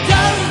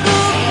 Does the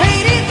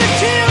pain eat the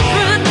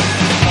children?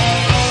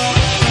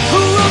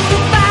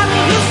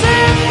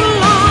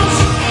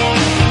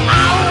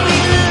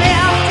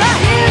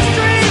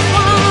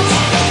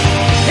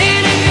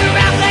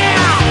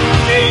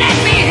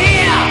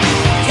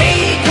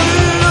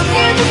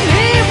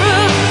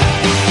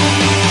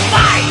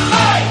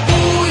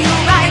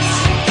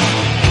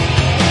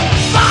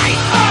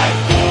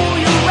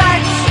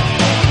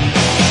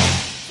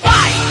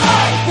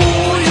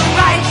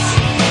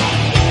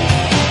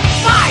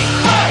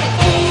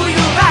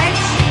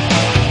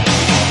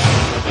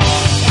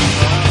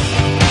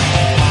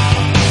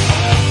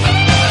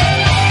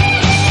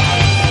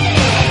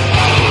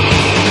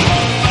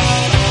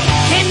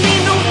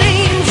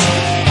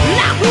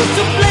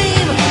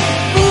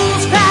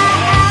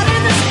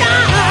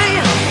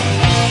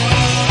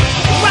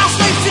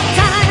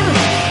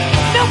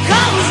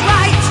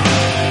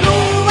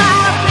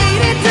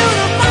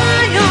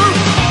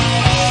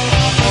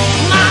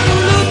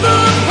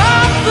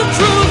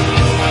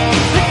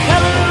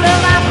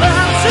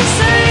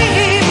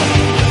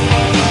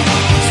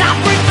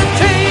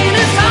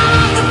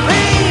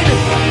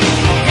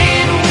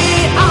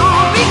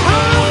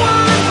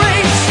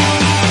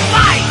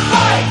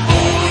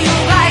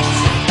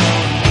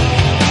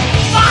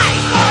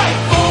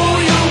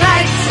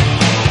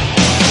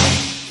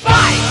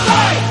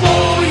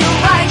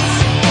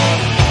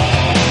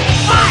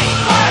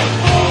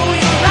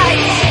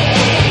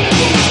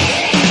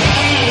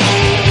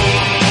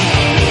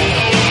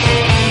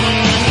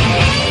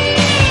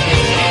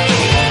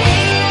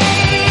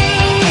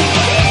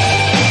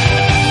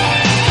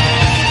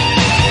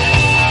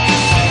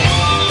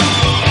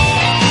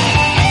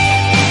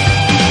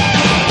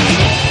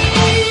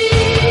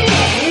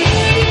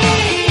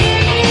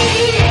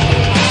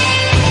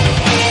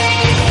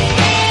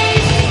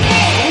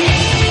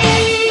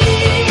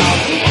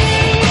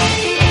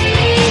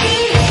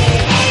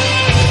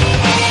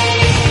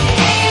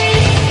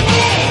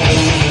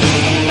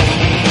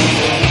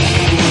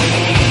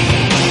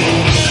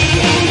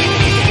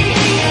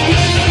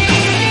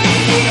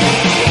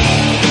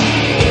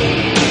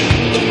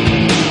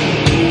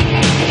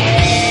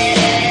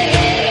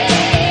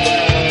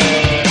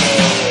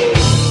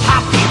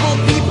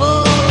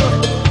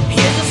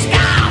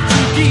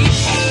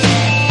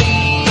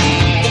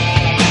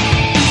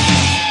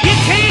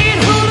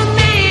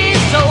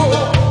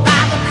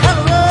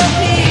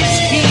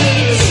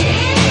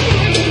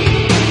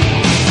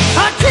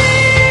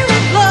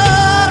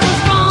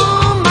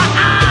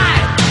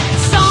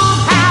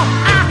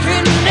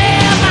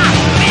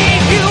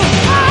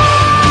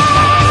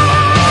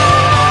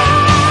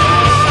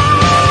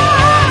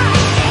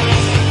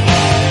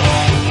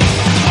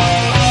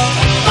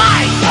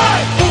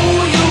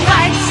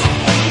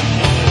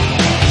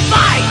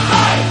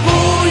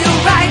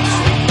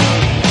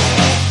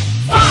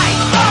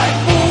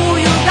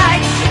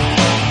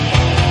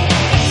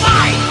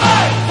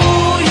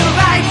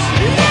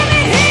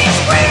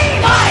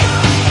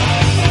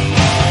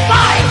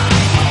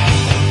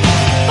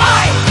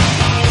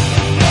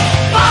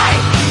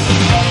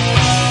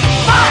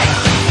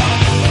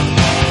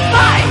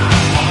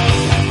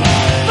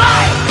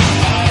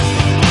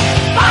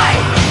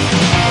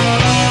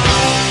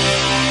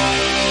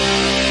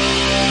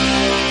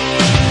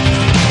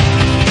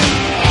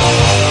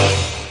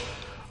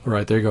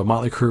 right, there you go.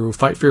 Motley Crue,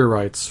 Fight for Your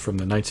Rights from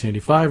the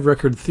 1985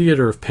 record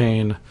Theater of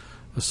Pain,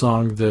 a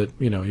song that,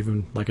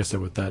 even, like I said,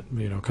 with that,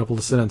 a couple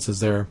of sentences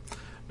there,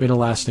 made a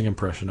lasting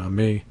impression on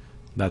me.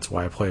 That's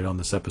why I played it on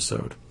this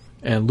episode.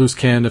 And Loose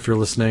Cannon, if you're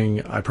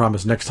listening, I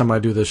promise next time I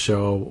do this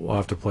show, I'll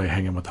have to play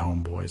Hanging with the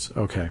Homeboys.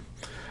 Okay.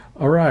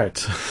 All right.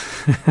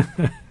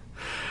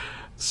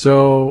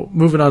 So,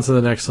 moving on to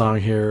the next song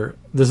here.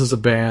 This is a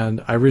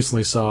band I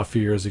recently saw a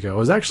few years ago. It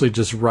was actually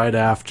just right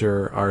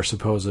after our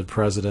supposed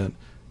president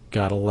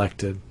got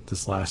elected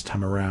this last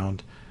time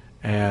around.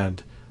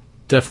 And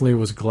definitely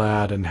was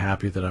glad and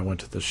happy that I went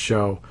to this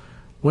show.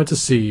 Went to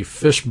see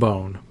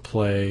Fishbone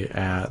play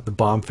at the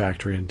Bomb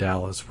Factory in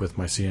Dallas with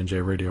my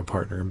CNJ radio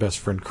partner and best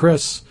friend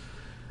Chris.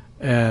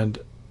 And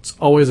it's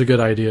always a good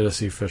idea to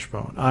see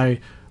Fishbone. I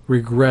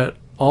regret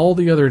all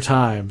the other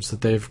times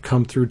that they've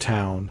come through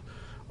town,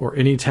 or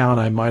any town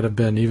I might have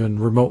been even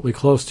remotely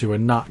close to,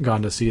 and not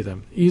gone to see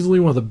them. Easily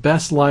one of the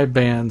best live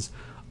bands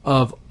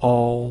of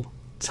all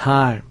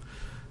time.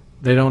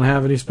 They don't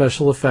have any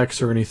special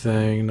effects or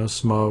anything, no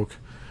smoke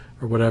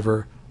or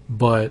whatever,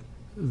 but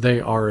they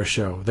are a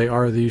show. They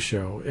are the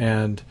show.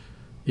 And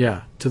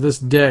yeah, to this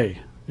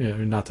day,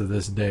 not to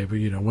this day, but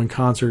when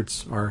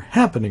concerts are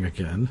happening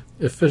again,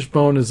 if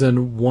Fishbone is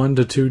in 1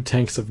 to 2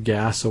 tanks of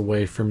gas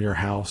away from your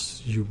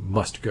house, you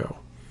must go.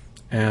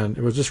 And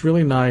it was just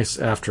really nice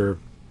after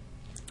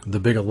the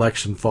big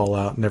election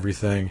fallout and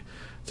everything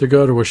to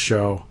go to a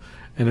show,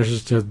 and there's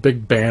just a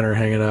big banner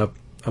hanging up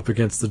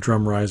against the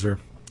drum riser,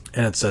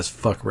 and it says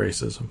 "fuck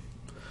racism."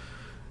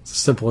 It's as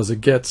simple as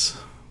it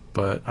gets,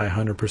 but I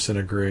 100%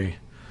 agree.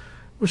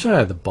 Wish I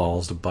had the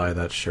balls to buy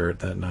that shirt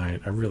that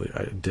night. I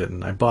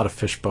didn't. I bought a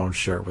Fishbone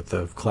shirt with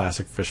the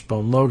classic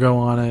Fishbone logo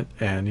on it,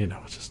 and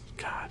just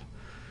God,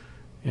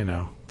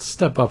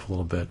 step up a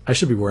little bit. I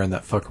should be wearing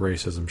that "fuck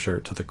racism"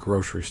 shirt to the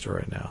grocery store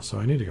right now, so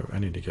I need to go. I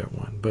need to get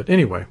one. But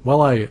anyway,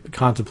 while I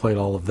contemplate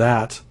all of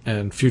that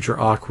and future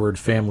awkward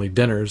family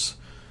dinners,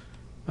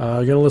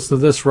 I'm gonna listen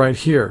to this right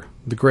here,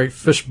 the Great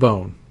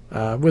Fishbone.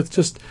 With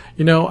just,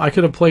 I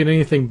could have played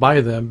anything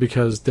by them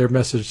because their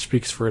message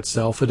speaks for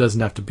itself. It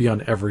doesn't have to be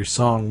on every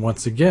song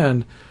once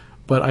again.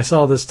 But I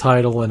saw this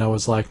title and I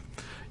was like,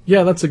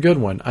 yeah, that's a good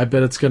one. I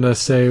bet it's going to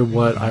say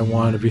what I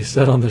want to be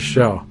said on the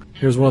show.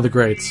 Here's one of the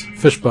greats,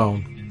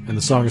 Fishbone, and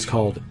the song is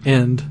called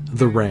End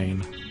the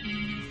Rain.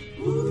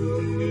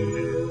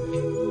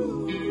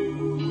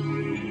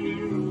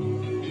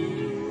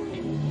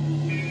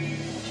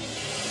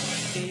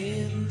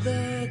 In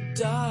the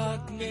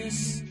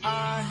darkness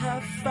I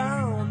have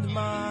found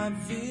my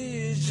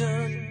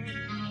vision.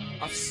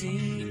 I've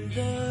seen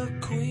the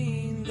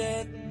queen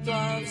that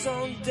thrives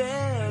on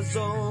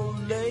desolation,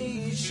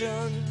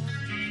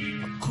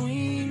 a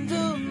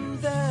queendom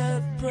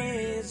that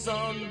preys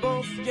on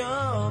both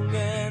young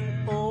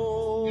and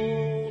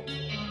old.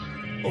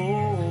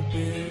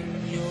 Open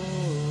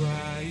your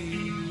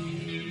eyes.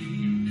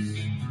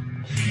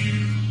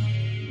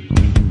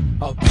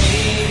 A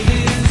pain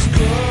is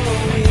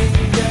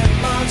growing that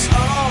marks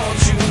all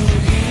true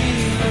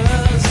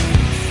healers.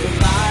 The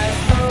light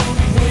of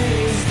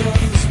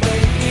wisdom's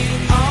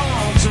making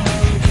all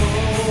turn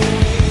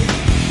cold.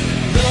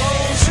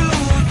 Those who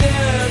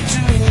dare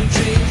to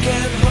drink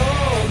and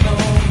hold no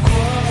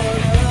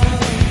quarter,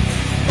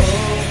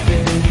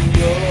 open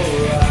your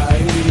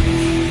eyes.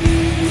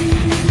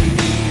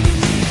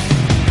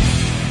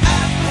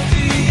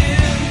 Apathy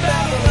in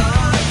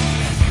Babylon,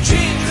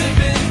 dreams have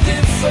been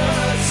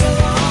deferred so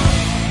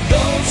long.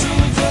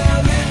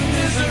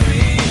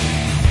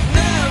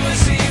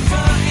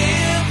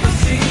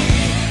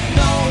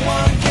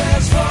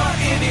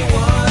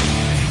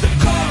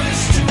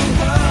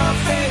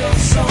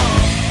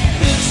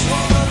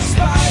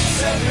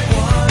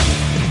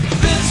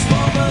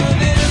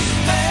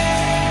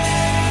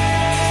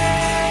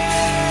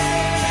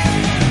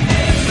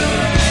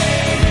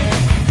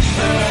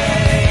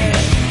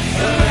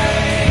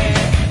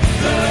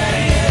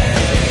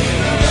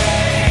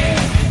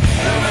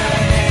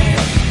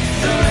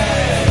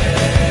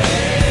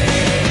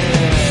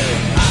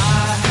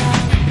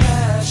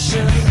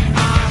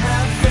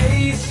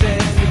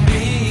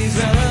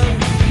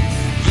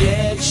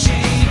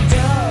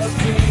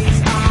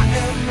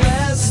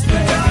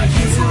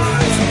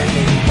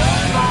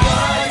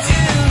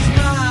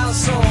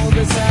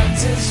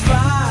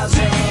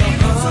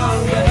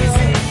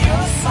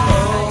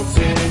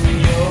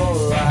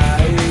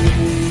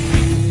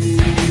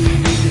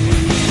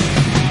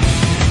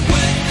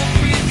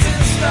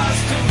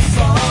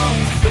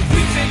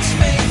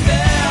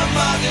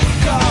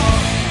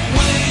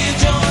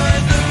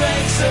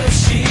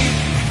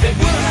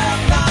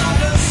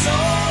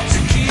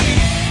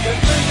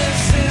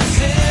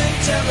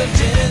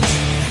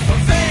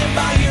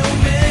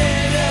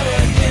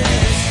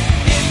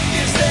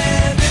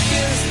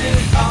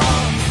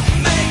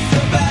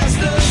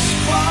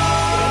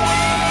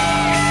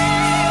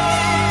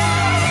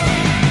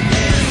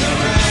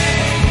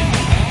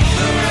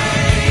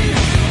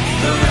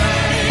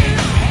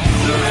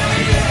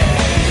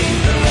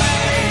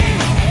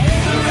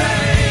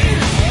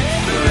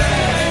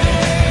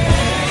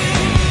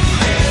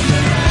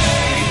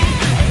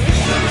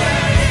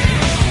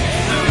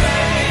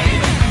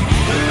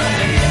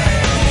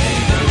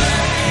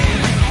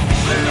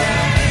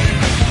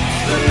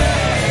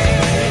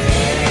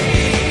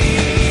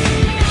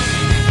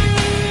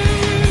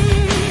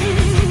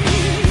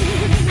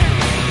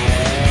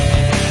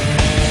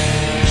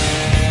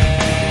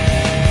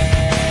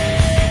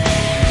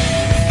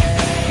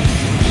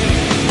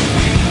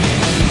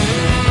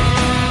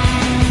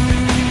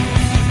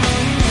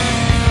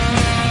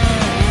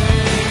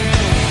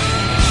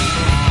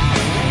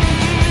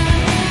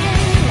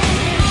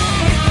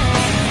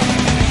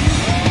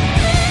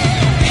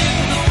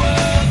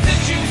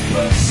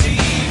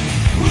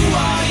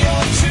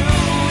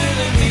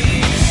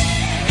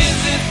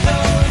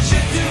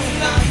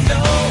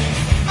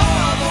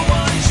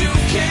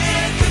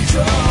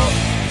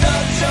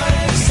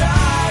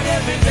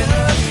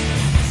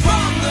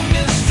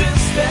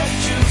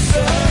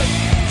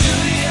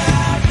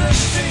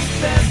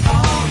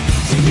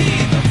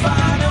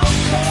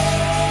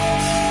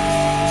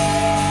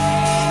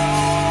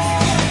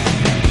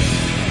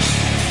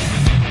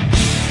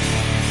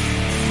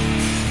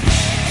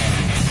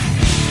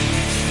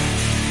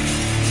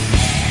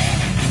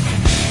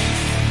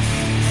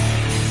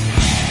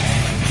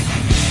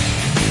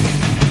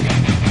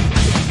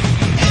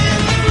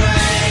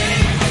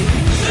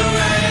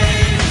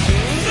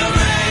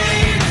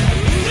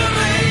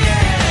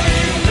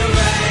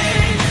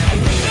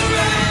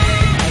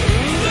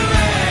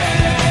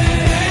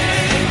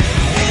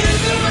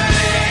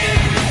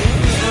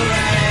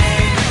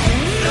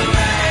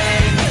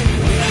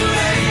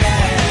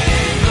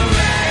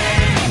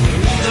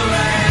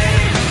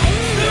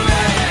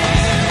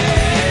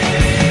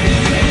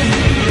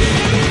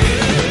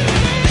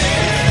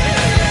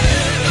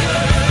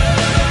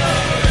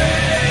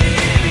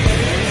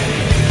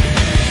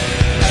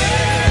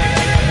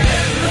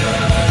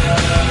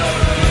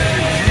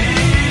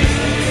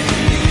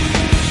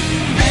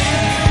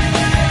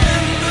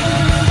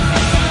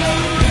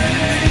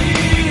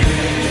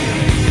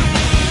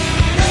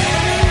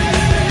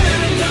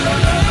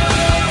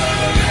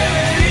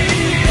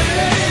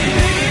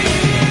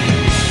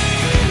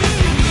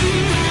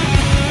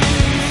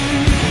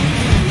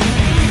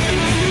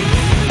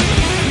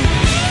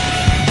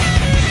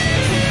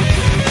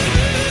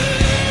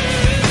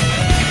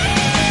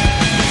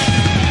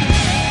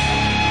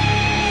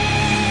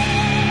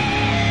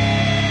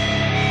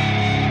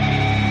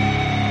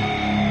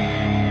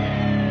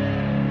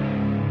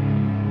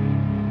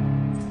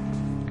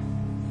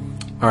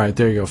 All right,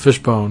 there you go.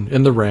 Fishbone,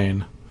 In the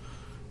Rain.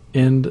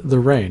 End the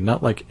Rain.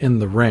 Not like in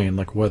the rain,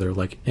 like weather,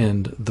 like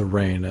end the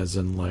rain, as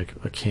in like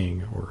a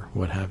king or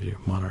what have you,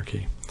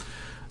 monarchy.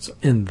 So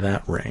in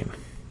that rain.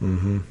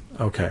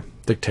 Okay.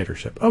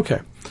 Dictatorship.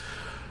 Okay.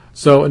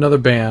 So another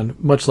band,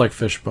 much like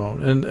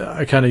Fishbone, and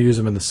I kind of use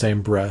them in the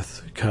same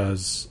breath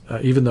because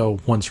even though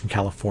one's from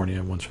California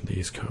and one's from the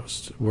East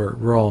Coast,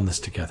 we're all in this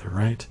together,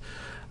 right?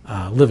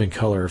 Living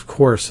Colour, of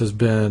course, has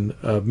been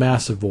a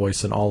massive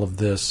voice in all of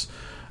this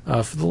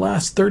for the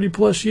last 30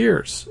 plus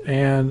years,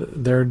 and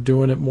they're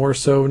doing it more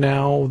so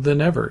now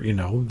than ever. You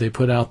know, they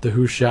put out the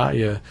Who Shot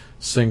Ya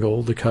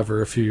single to cover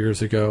a few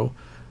years ago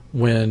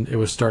when it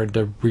was starting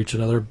to reach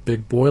another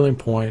big boiling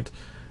point,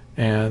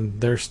 and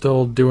they're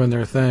still doing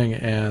their thing,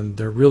 and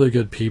they're really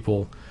good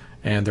people,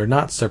 and they're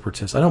not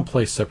separatists. I don't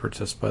play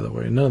separatists, by the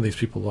way. None of these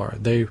people are.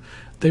 They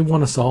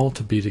want us all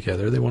to be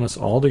together. They want us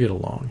all to get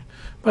along.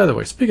 By the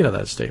way, speaking of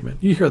that statement,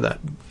 you hear that,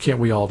 can't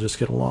we all just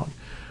get along?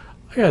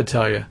 I gotta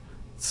tell you,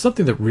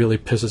 something that really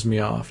pisses me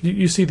off.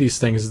 You see these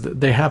things,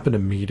 they happen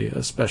in media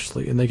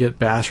especially, and they get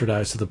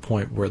bastardized to the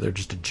point where they're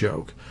just a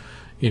joke.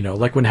 You know,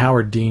 like when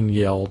Howard Dean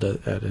yelled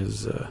at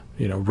his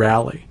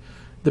rally.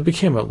 That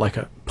became like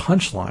a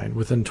punchline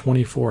within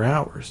 24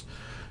 hours.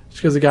 It's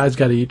because the guy's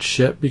got to eat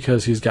shit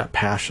because he's got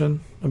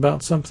passion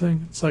about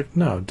something. It's like,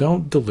 no,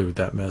 don't dilute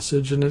that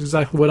message. And it's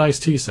exactly what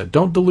Ice-T said.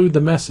 Don't dilute the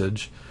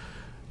message.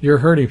 You're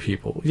hurting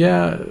people.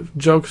 Yeah,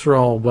 jokes are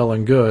all well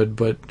and good,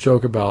 but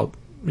joke about,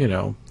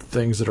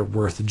 things that are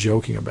worth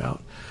joking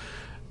about.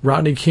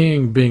 Rodney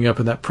King being up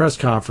in that press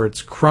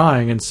conference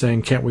crying and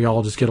saying, can't we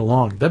all just get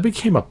along? That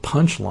became a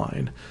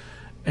punchline.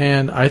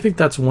 And I think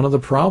that's one of the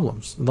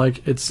problems.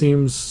 Like, it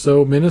seems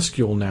so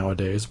minuscule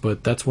nowadays,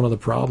 but that's one of the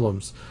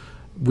problems.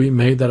 We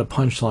made that a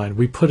punchline.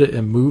 We put it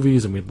in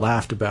movies and we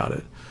laughed about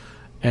it.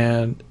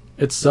 And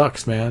it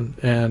sucks, man.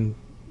 And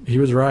he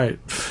was right.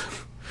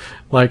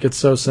 Like, it's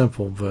so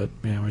simple, but,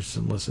 man, we just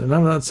didn't listen. And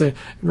I'm not saying,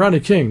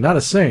 Rodney King, not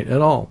a saint at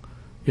all,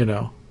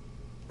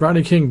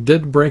 Rodney King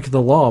did break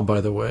the law,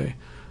 by the way.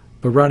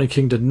 But Rodney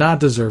King did not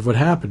deserve what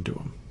happened to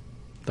him.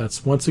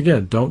 That's, once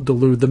again, don't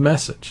dilute the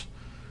message.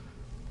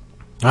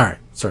 All right,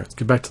 sorry, let's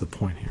get back to the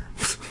point here.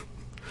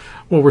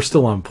 Well, we're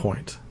still on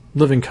point.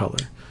 Living Colour.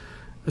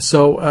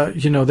 So,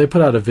 they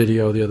put out a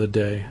video the other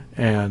day,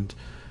 and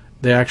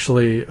they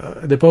actually,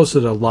 they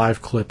posted a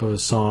live clip of a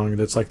song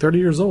that's like 30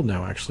 years old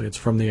now, actually. It's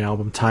from the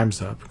album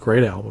Time's Up,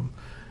 great album.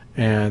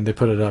 And they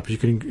put it up. You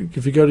can,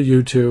 if you go to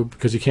YouTube,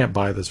 because you can't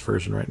buy this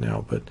version right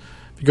now, but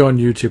if you go on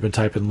YouTube and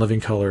type in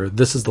Living Colour,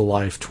 This Is the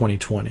Life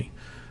 2020,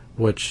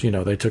 which,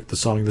 they took the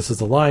song This Is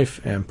the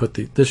Life and put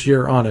this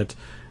year on it,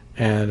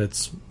 and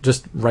it's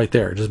just right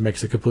there. It just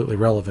makes it completely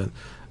relevant.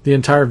 The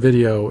entire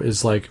video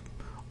is like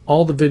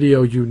all the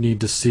video you need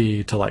to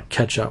see to like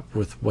catch up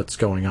with what's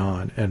going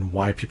on and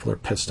why people are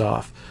pissed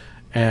off.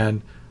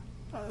 And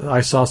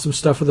I saw some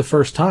stuff for the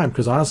first time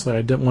because honestly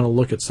I didn't want to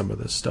look at some of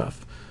this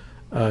stuff.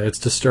 It's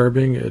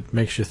disturbing, it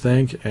makes you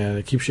think, and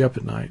it keeps you up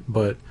at night.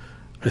 But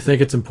I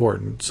think it's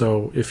important.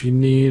 So if you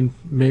need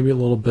maybe a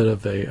little bit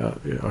of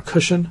a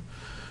cushion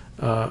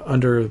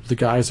under the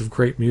guise of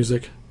great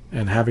music,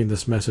 and having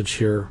this message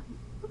here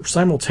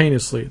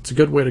simultaneously, it's a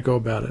good way to go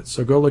about it.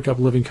 So go look up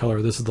Living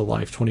Colour, This Is the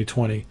Life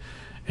 2020,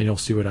 and you'll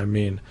see what I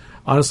mean.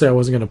 Honestly, I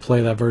wasn't going to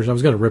play that version. I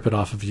was going to rip it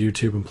off of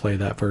YouTube and play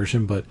that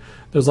version, but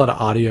there's a lot of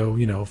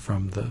audio,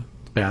 from the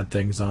bad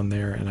things on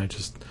there, and I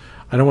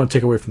don't want to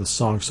take away from the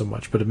song so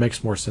much, but it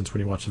makes more sense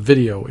when you watch the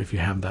video if you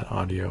have that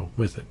audio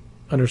with it.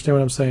 Understand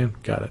what I'm saying?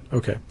 Got it.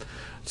 Okay.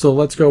 So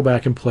let's go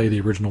back and play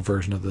the original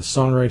version of this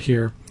song right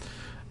here.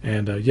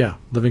 And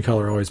Living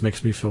Colour always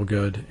makes me feel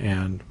good,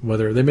 and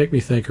whether they make me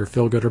think or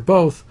feel good or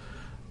both,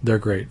 they're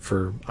great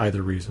for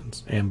either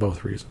reasons, and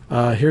both reasons.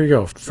 Here you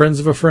go. Friends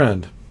of a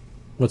Friend.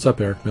 What's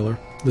up, Eric Miller?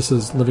 This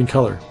is Living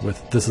Colour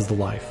with This Is the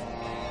Life.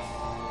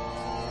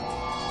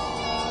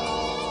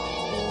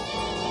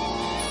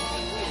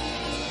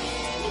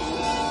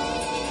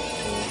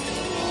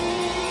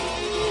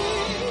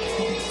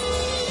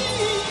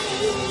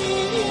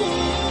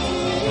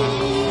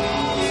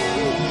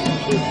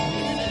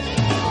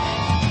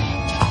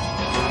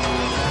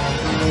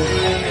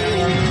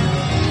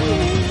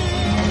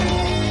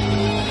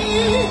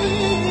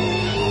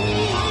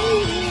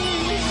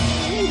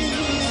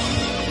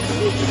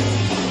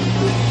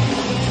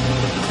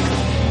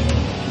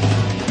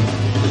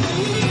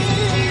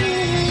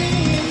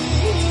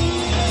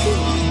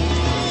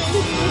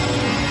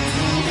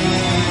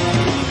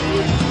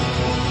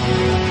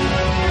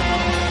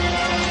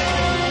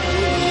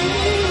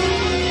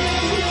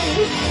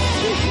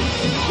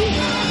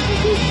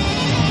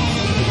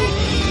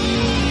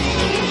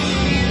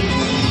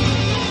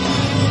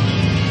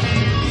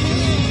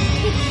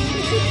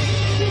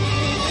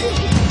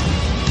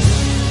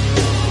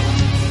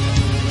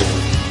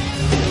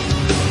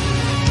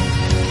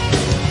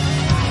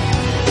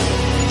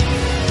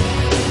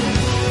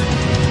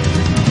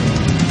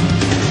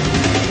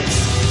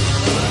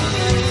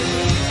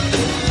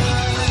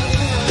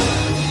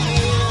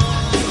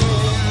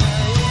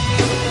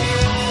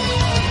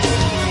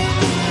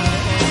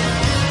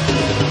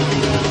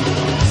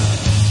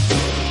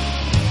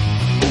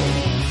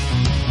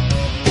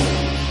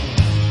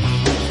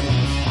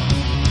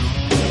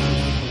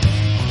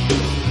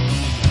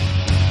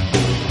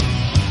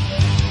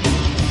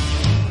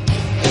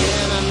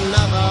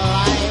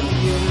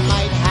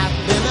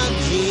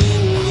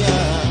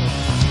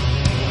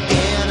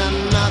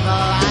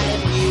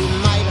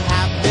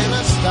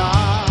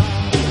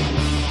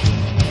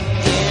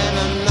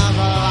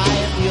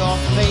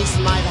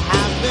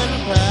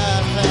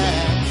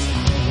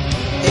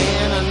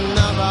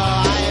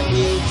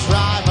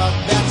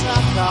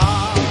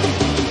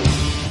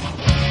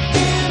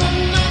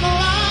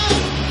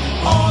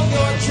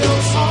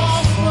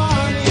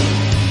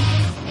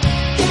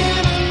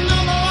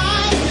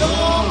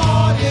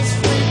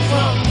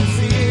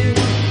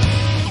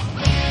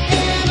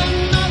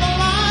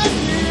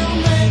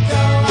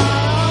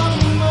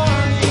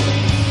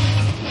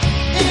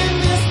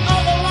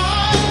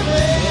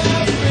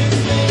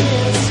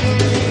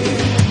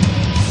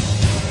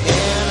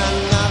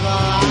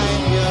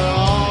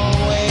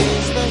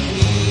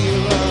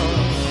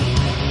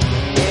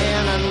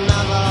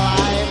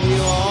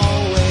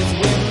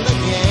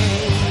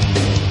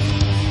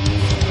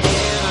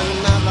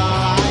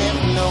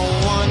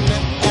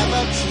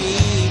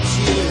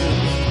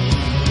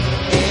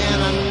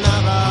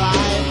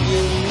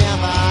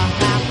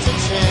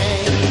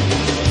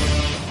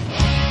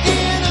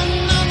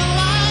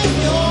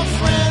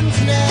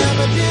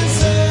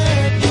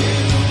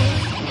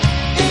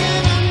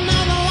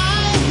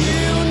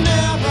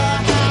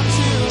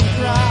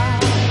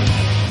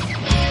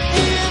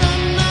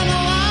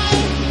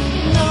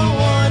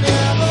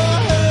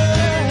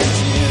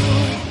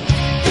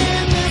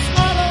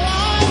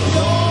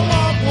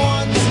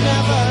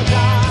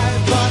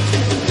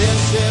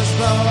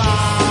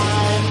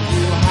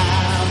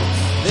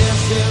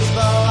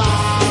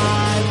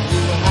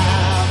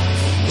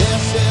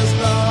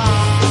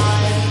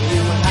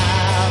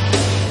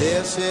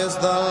 this is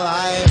the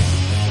life.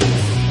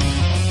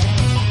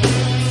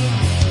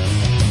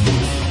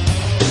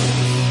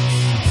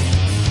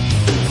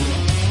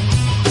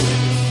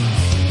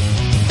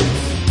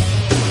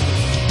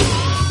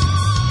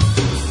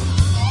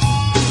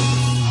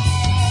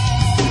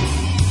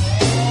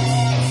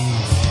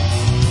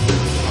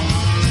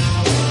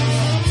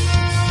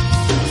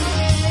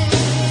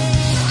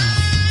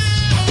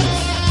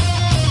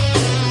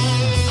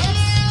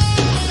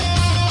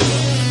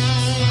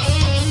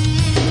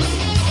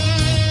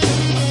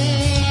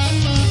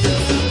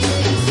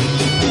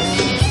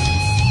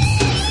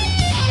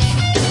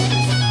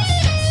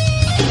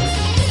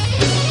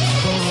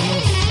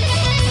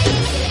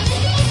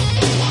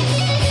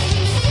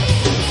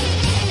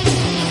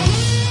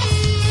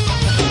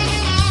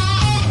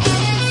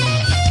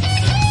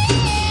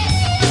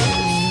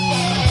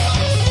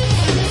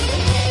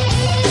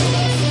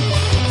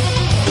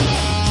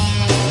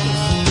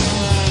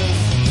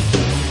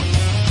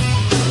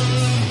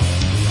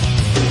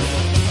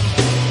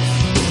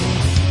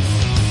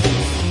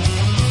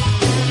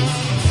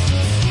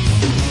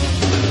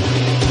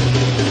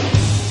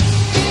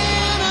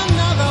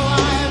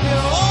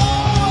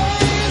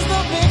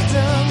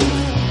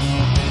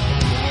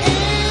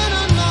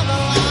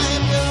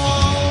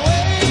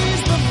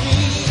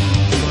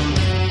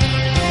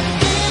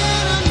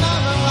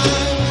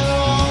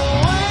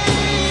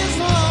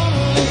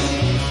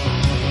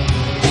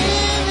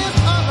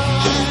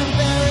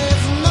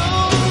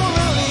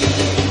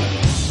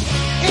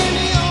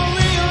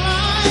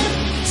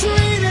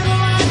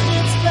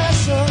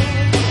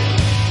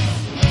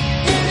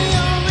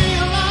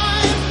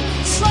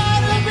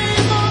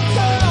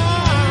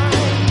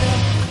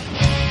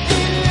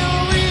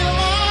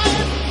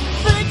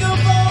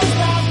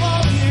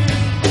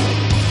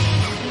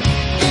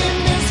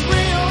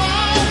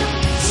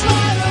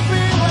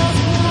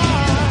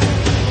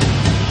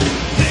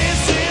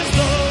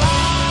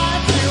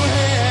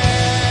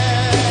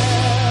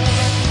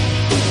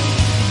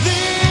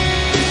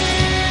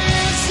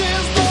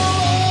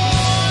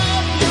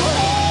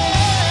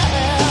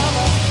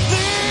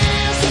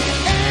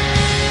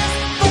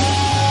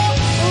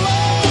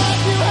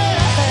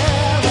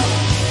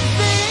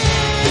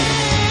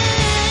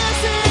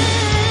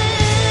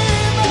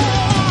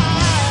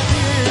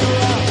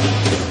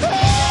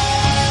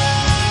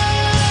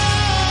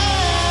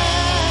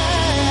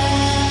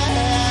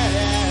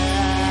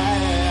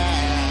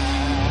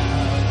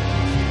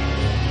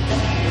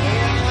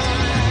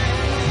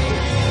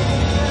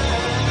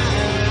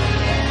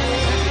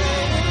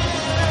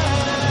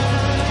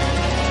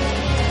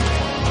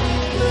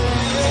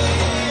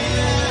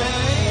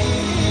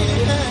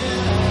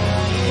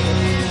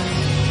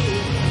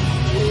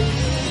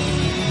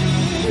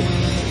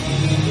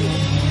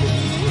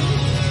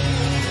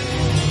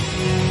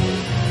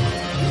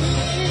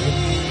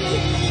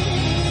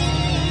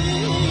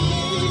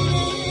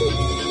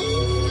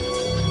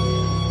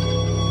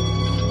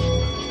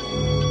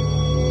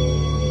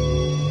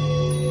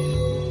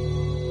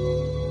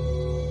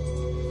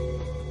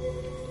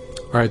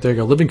 All right, there you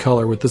go. Living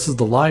Color with This Is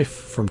the Life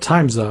from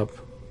Time's Up,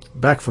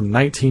 back from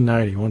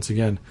 1990. Once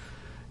again,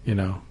 you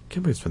know,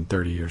 can't believe it's been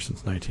 30 years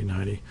since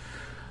 1990.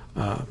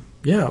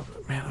 Yeah,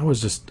 man, I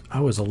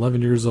was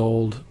 11 years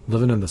old,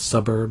 living in the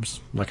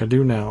suburbs like I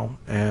do now,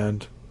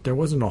 and there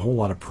wasn't a whole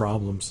lot of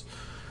problems.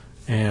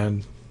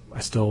 And I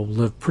still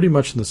live pretty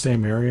much in the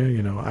same area.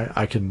 You know,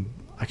 I can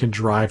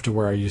drive to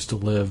where I used to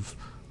live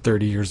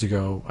 30 years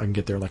ago. I can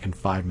get there like in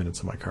 5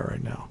 minutes in my car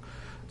right now.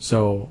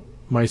 So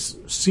my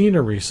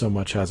scenery so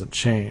much hasn't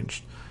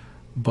changed,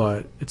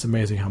 but it's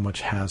amazing how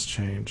much has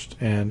changed.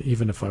 And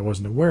even if I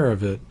wasn't aware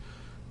of it,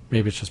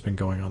 maybe it's just been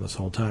going on this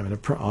whole time. And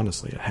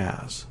honestly, it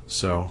has.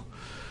 So,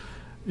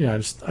 yeah,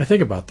 I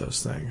think about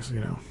those things,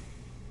 you know.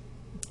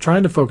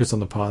 Trying to focus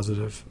on the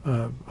positive.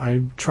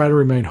 I try to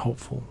remain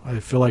hopeful. I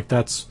feel like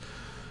that's,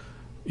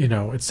 you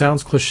know, it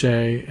sounds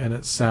cliche and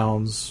it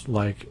sounds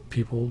like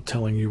people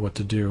telling you what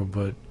to do,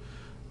 but,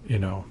 you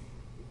know,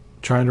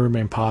 trying to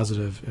remain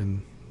positive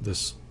in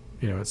this,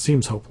 you know, it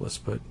seems hopeless,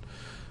 but,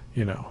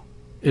 you know,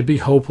 it'd be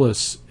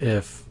hopeless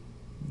if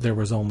there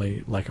was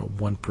only like a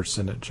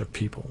 1% of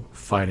people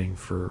fighting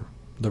for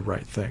the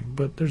right thing.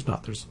 But there's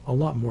not. There's a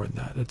lot more than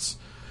that. It's,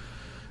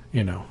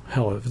 you know,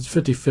 hell, if it's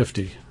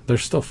 50-50,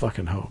 there's still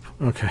fucking hope.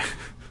 Okay.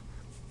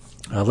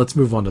 Let's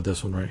move on to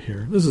this one right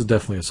here. This is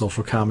definitely a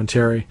social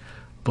commentary,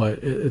 but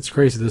it's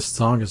crazy. This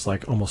song is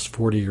like almost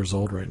 40 years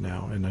old right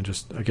now, and I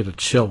get a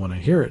chill when I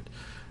hear it.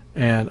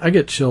 And I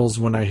get chills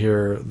when I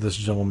hear this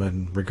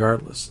gentleman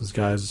regardless. This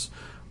guy's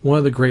one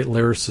of the great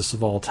lyricists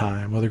of all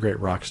time, one of the great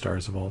rock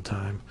stars of all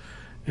time.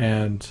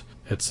 And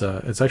it's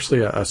actually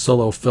a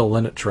solo Phil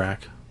Lynott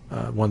track,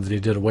 one that he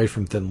did away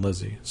from Thin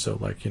Lizzy. So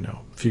like, you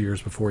know, a few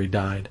years before he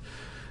died.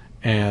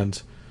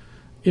 And,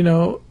 you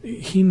know,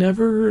 he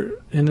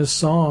never in his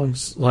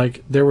songs,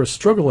 like there was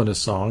struggle in his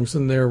songs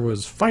and there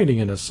was fighting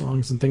in his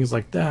songs and things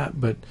like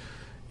that. But,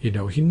 you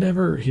know, he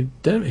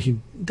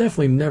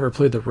definitely never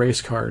played the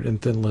race card in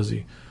Thin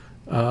Lizzy.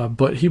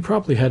 But he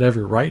probably had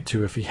every right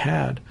to if he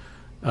had.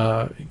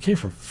 He came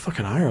from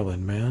fucking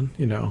Ireland, man.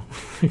 You know,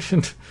 I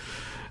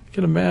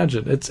can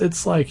imagine.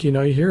 It's like, you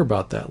know, you hear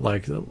about that,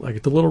 like the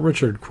Little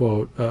Richard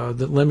quote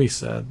that Lemmy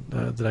said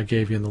that I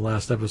gave you in the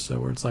last episode,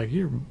 where it's like,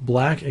 you're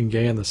black and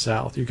gay in the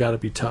South, you got to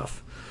be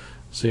tough.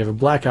 So you have a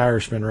black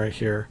Irishman right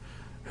here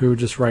who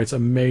just writes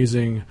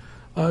amazing,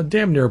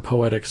 damn near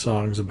poetic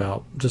songs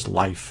about just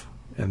life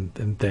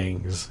and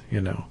things,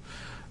 you know.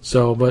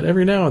 So, but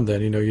every now and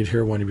then, you know, you'd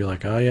hear one, you'd be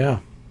like, oh yeah,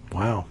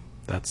 wow,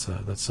 that's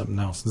something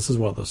else. This is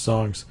one of those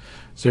songs.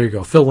 So there you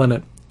go, Phil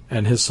Lynott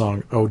and his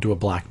song "Ode to a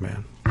Black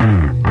Man."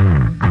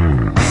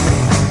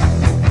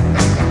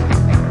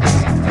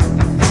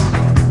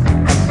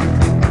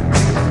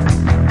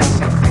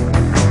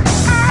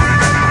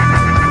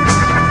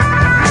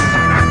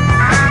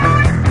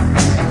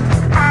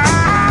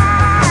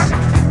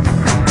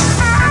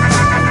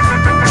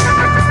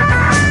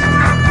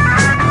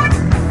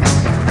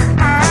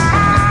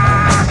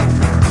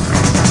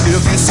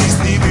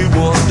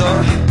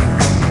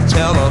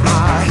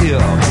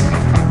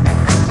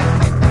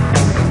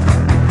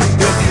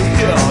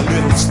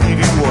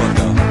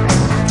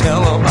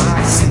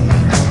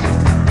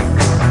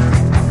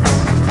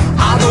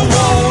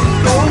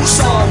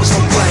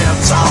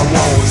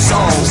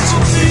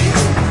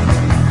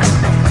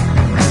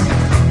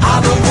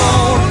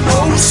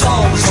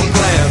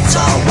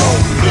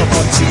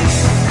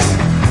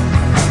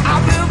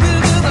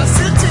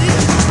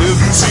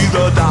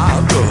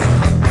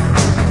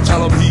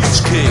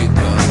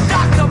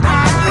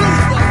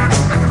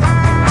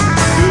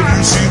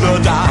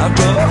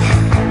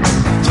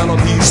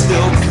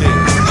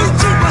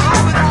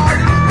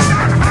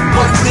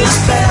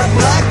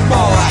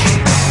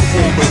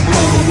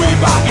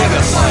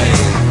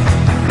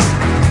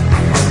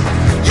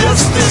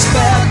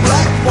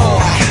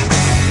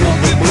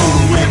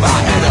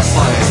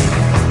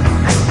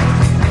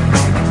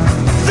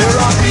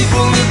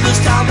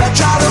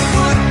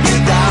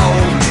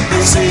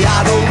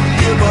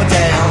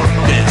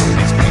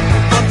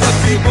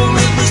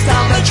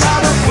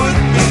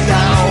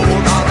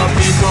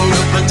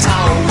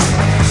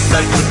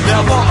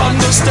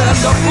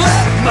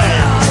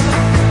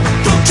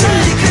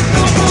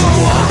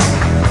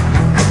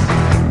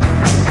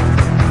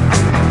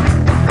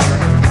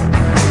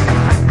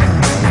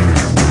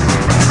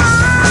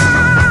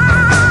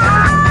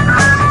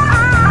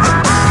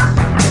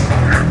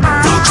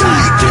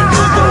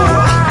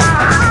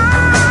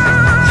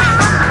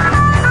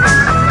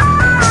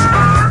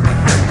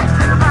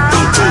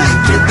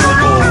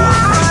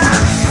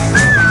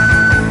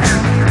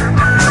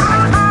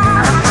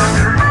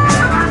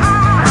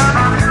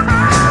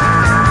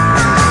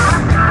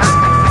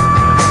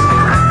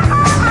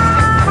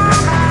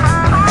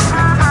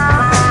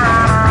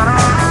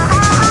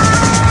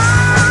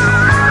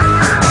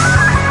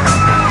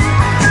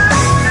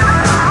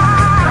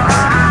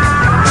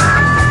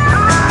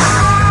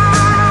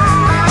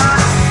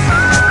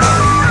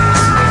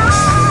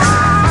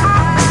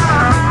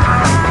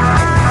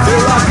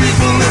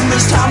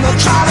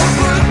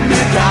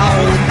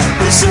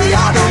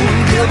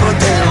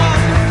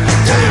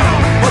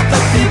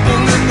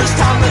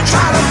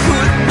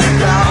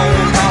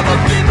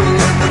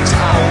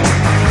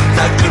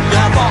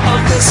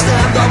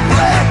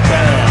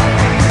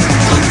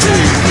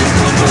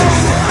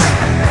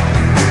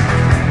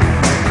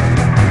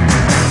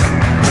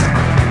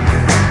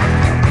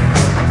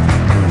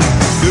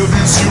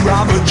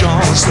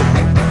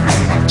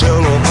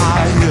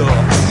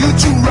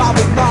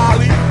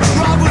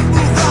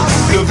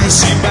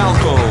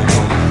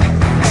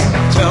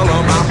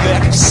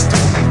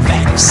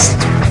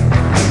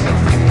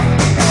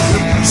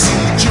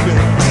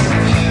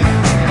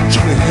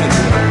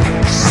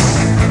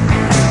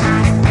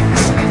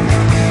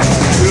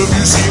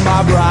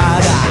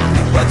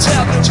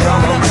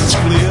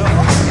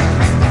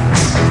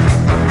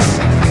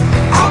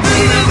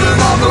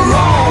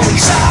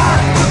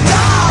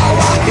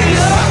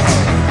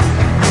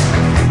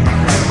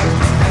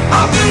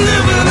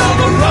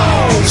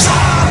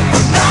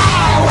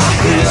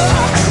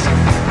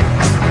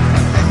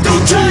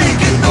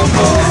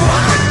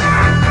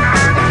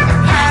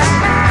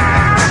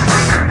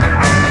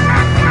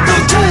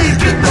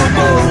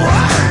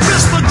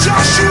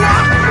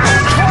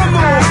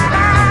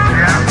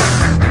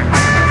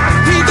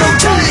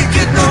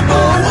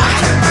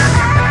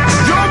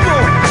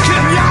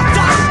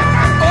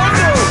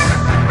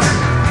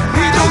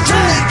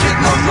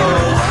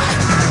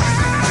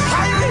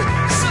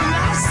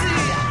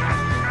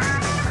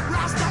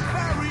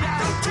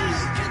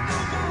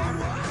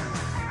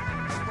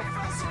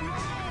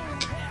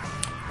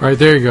 All right,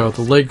 there you go.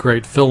 The late,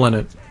 great Phil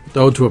Lynott,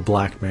 Ode to a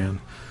Black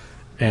Man.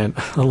 And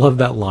I love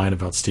that line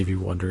about Stevie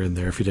Wonder in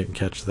there, if you didn't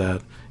catch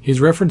that. He's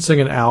referencing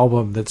an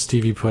album that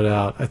Stevie put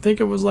out. I think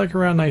it was like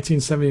around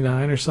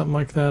 1979 or something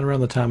like that,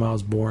 around the time I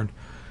was born.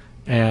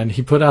 And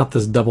he put out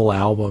this double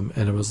album,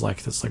 and it was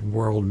like this like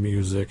world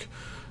music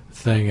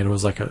thing, and it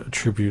was like a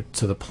tribute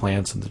to the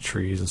plants and the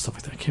trees and stuff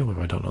like that. I can't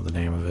believe I don't know the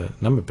name of it.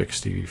 And I'm a big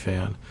Stevie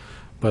fan.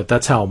 But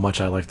that's how much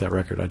I like that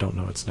record. I don't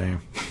know its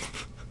name.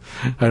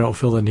 I don't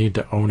feel the need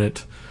to own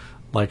it,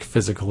 like,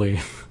 physically.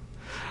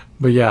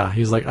 But yeah,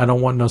 he's like, I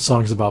don't want no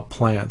songs about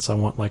plants. I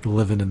want, like,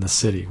 living in the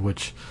city,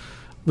 which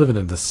living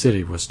in the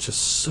city was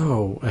just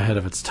so ahead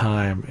of its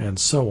time and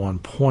so on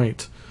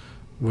point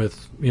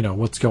with, you know,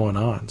 what's going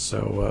on.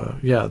 So,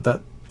 yeah,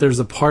 that there's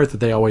a part that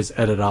they always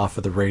edit off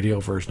of the radio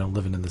version of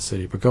Living in the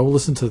City. But go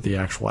listen to the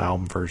actual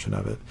album version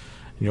of it,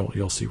 and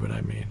you'll see what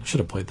I mean. I should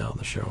have played that on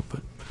the show,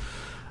 but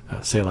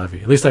c'est la vie.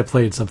 At least I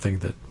played something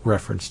that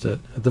referenced it,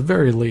 at the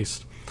very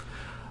least.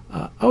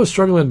 I was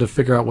struggling to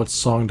figure out what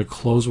song to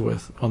close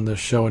with on this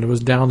show, and it was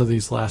down to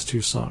these last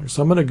two songs.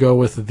 So I'm going to go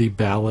with the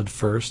ballad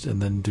first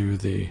and then do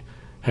the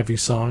heavy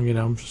song. You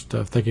know, I'm just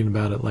thinking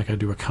about it like I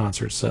do a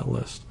concert set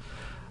list.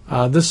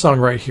 This song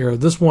right here,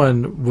 this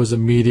one was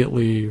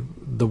immediately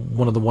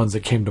one of the ones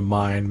that came to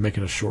mind,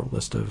 making a short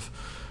list of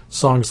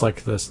songs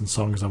like this and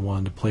songs I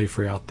wanted to play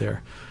for you out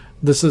there.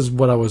 This is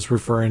what I was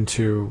referring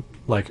to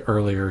like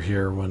earlier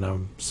here when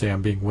I'm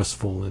being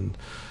wistful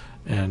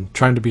and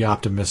trying to be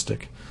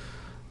optimistic,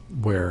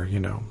 where, you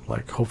know,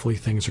 like, hopefully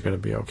things are going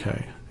to be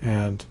okay.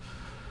 And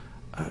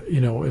you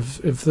know, if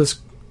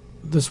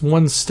this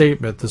one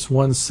statement, this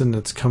one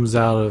sentence comes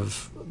out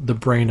of the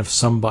brain of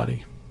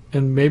somebody,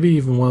 and maybe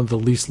even one of the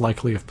least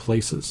likely of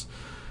places,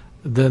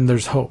 then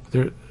there's hope.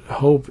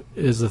 Hope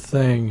is a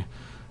thing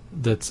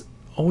that's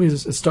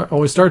always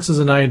starts as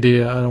an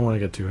idea. I don't want to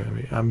get too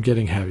heavy. I'm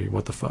getting heavy.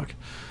 What the fuck?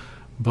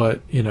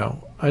 But, you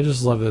know, I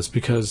just love this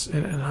because,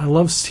 and I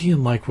love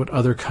seeing like what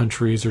other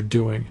countries are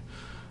doing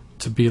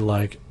to be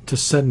like, to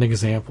set an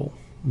example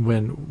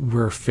when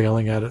we're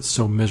failing at it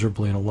so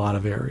miserably in a lot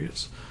of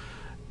areas.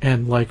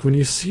 And like when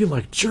you see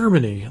like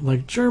Germany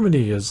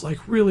is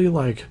like really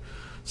like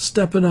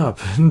stepping up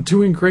and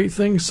doing great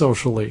things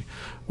socially,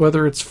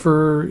 whether it's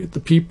for the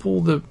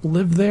people that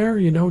live there,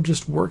 you know,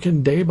 just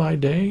working day by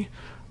day,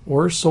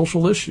 or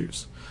social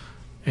issues.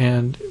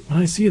 And when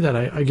I see that,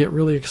 I get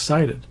really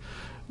excited.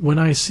 When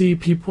I see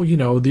people, you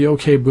know, the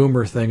OK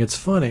Boomer thing, it's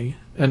funny,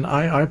 and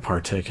I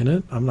partake in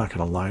it, I'm not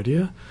going to lie to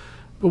you.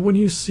 But when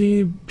you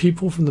see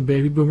people from the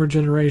baby boomer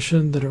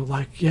generation that are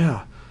like,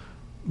 yeah,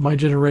 my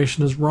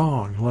generation is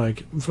wrong,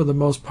 like, for the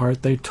most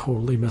part, they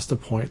totally missed a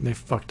point and they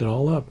fucked it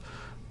all up.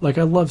 Like,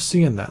 I love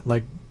seeing that.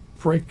 Like,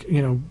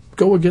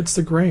 go against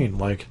the grain.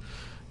 Like,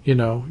 you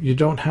know, you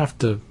don't have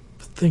to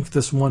think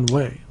this one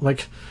way.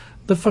 Like,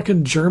 the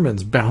fucking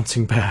Germans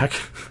bouncing back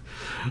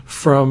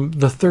from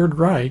the Third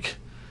Reich,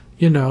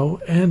 you know,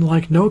 and,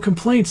 like, no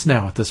complaints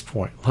now at this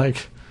point.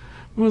 Like,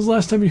 when was the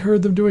last time you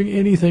heard them doing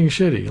anything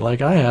shitty?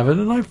 Like, I haven't,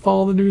 and I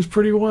follow the news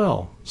pretty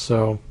well.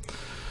 So,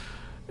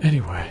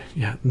 anyway,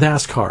 yeah,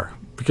 NASCAR.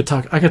 I could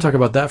talk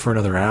about that for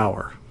another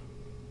hour.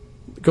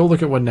 Go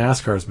look at what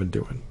NASCAR's been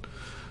doing.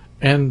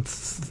 And,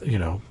 you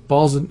know,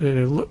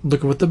 look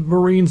at what the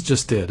Marines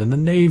just did and the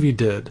Navy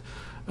did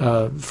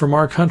from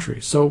our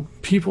country. So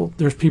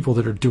there's people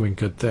that are doing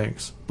good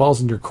things.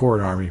 Balls in your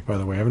court, Army, by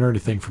the way. I haven't heard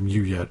anything from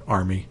you yet,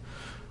 Army.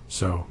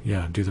 So,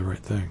 yeah, do the right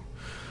thing.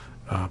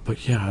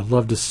 But, yeah, I'd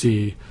love to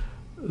see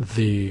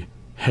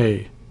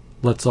hey,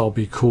 let's all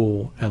be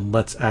cool and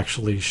let's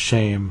actually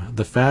shame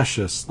the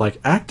fascists, like,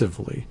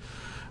 actively.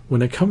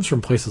 When it comes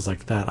from places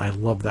like that, I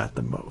love that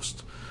the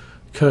most.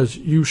 Because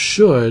you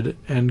should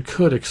and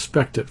could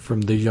expect it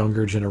from the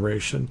younger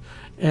generation.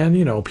 And,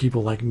 you know,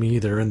 people like me,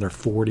 they're in their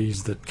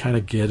 40s that kind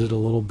of get it a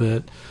little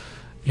bit,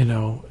 you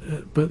know,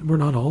 but we're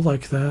not all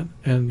like that.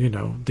 And, you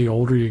know, the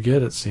older you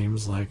get, it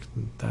seems like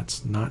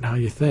that's not how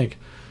you think.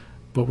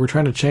 But we're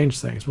trying to change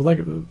things. But,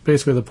 like,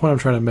 basically the point I'm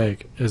trying to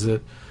make is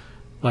that,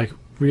 like,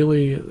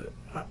 really,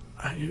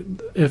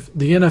 if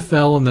the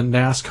NFL and the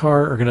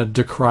NASCAR are going to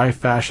decry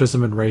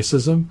fascism and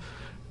racism,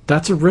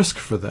 that's a risk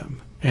for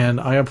them.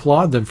 And I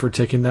applaud them for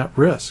taking that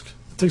risk.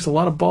 It takes a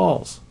lot of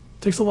balls.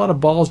 It takes a lot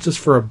of balls just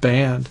for a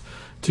band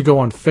to go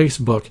on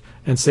Facebook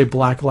and say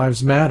Black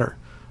Lives Matter.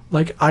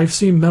 Like, I've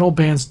seen metal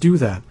bands do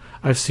that.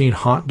 I've seen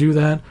Haunt do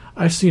that.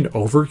 I've seen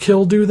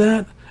Overkill do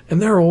that.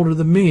 And they're older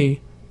than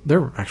me.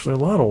 They're actually a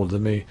lot older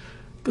than me.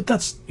 But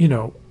that's, you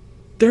know,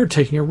 they're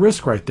taking a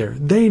risk right there.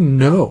 They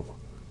know.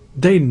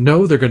 They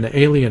know they're going to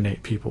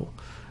alienate people.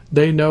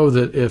 They know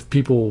that if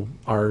people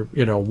are,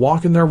 you know,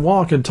 walking their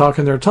walk and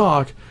talking their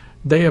talk,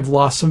 they have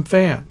lost some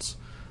fans,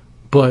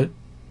 but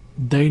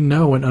they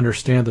know and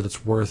understand that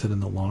it's worth it in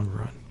the long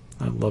run.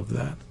 I love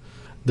that.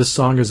 This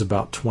song is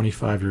about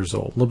 25 years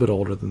old, a little bit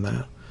older than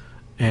that.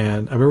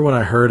 And I remember when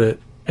I heard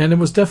it, and it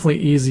was definitely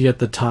easy at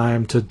the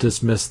time to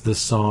dismiss this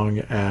song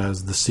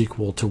as the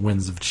sequel to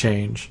Winds of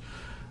Change.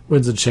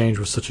 Winds of Change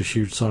was such a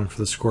huge song for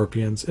the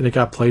Scorpions, and it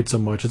got played so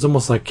much. It's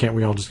almost like Can't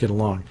We All Just Get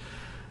Along?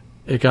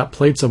 It got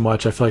played so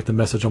much, I feel like the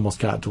message almost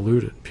got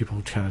diluted.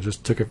 People kind of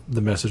just took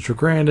the message for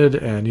granted,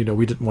 and, you know,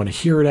 we didn't want to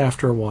hear it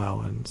after a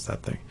while, and it's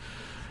that thing.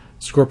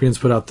 Scorpions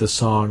put out this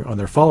song on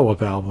their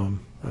follow-up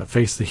album,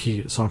 Face the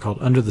Heat, a song called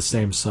Under the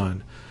Same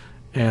Sun.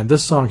 And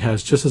this song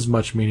has just as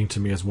much meaning to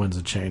me as Winds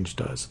of Change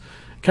does.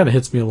 It kind of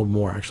hits me a little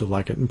more, I actually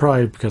like it, and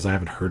probably because I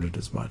haven't heard it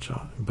as much.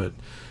 But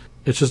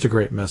it's just a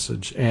great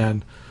message.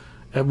 And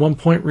at one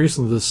point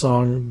recently, this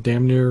song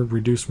damn near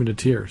reduced me to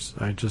tears.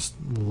 I just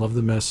love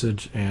the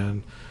message,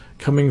 and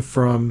coming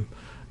from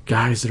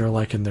guys that are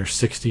like in their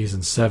 60s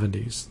and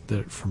 70s,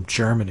 that from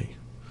Germany,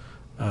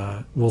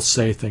 will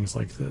say things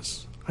like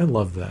this. I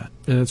love that.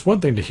 And it's one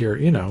thing to hear,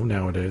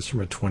 nowadays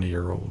from a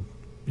 20-year-old,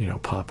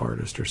 pop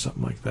artist or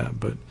something like that,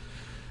 but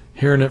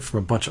hearing it from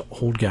a bunch of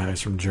old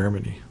guys from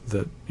Germany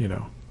that,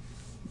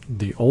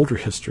 the older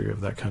history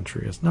of that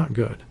country is not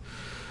good.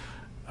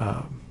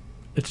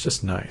 It's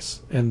just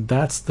nice. And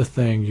that's the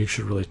thing you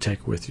should really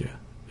take with you,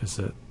 is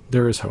that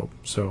there is hope.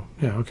 So,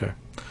 yeah, okay.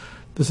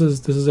 This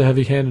is a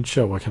heavy-handed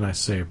show, what can I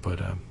say? But,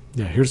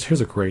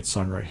 here's a great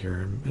song right here.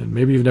 And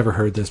maybe you've never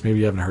heard this, maybe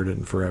you haven't heard it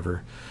in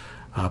forever.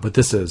 But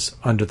this is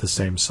Under the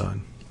Same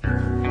Sun.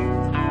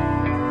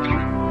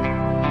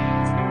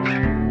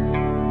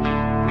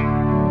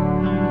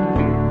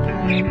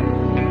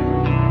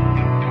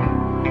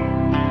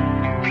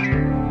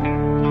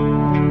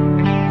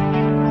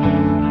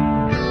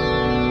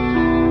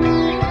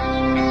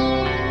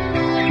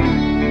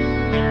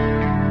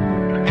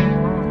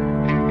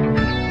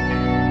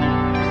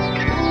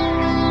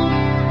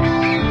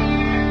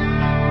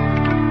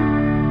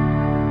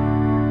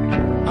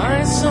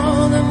 I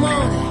saw the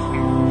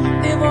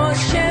morning, it was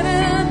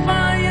shattered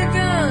by a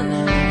gun.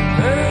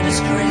 Heard a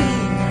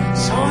scream,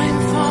 saw him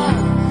fall,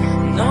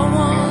 no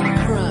one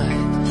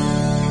cried.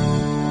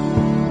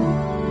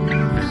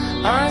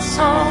 I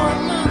saw a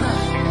mother,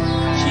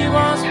 she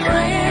was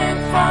praying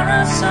for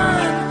her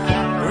son.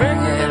 Bring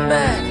him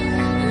back,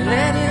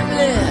 let him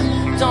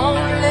live,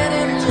 don't let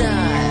him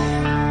die.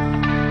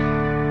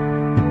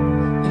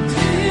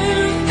 Do you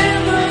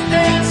ever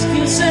ask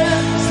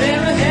yourself, is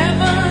there a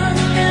heaven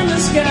in the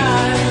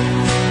sky?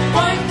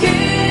 Why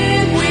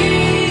can't we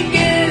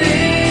get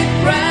it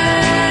right?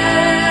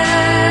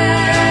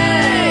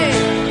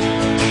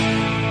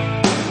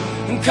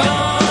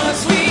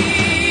 'Cause we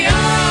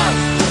all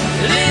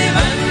live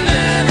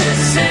under the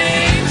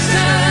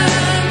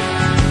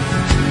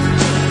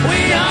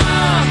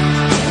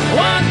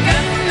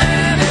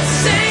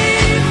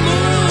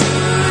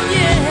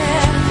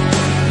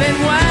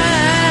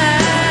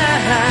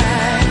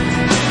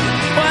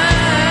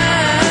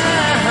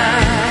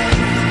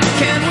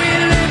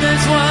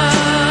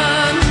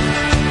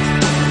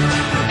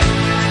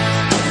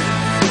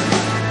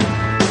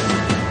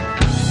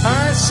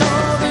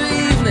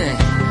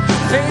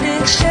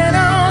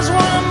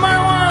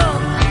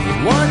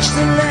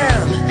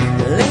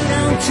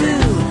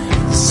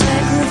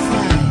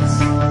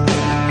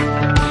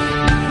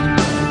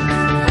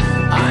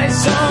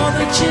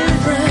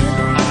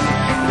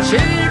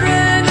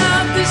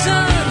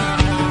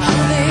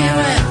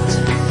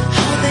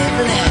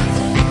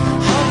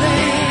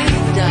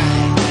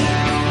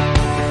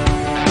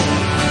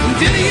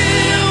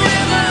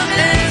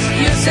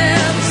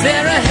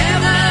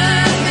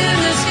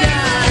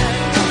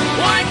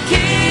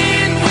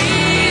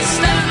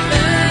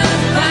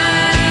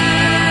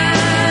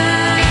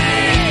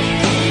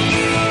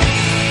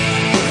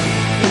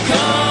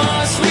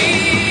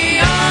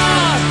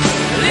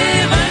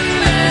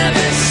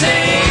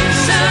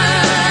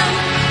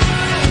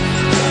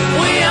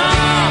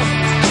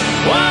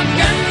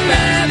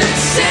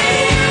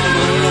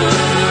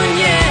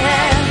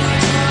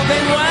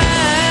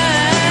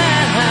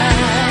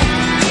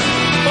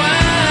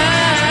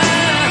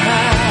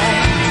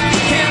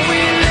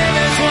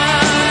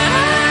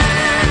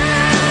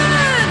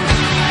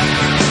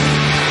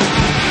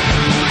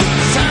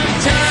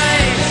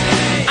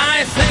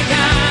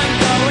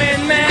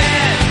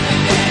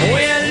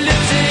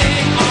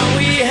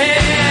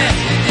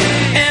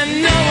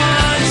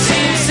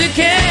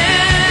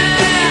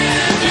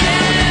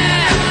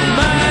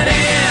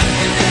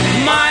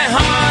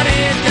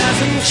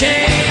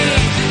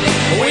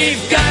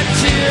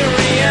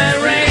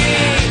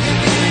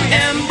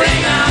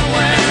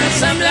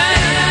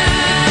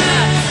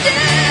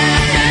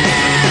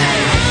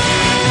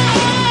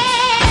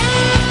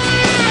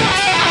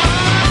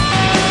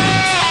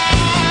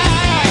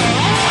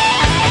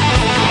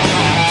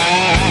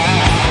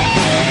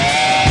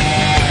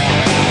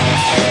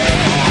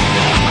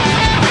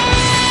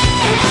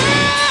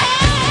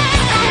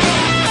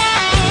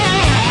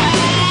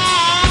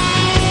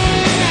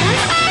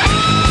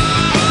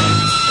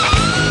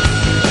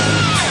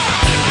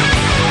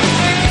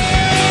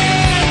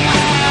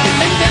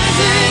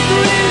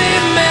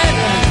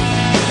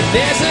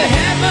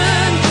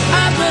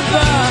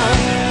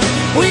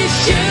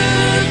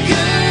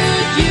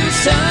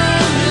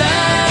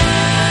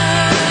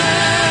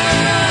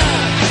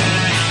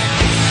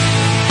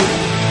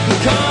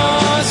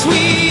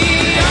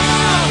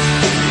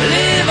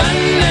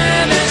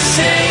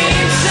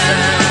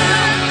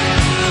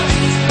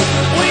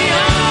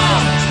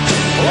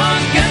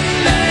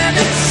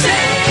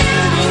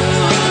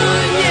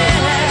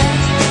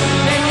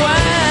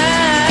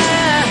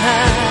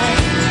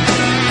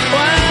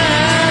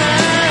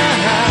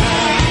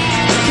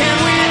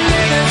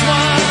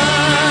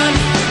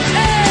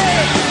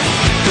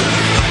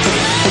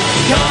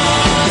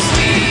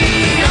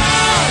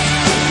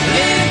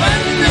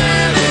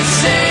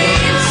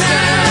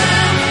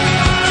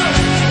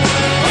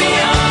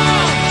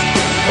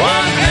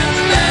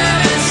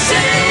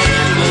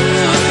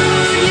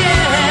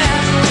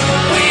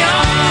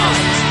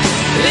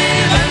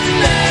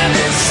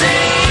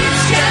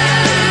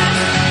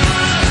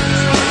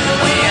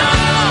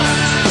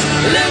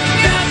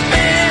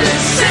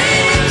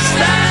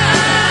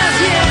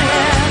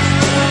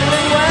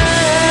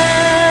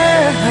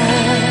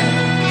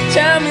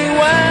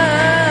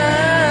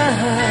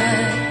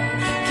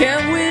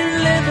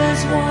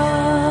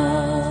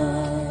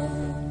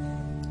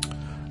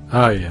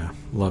Oh, yeah.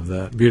 Love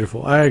that.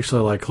 Beautiful. I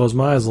actually like close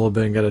my eyes a little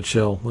bit and get a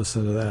chill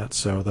listening to that.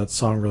 So that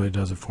song really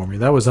does it for me.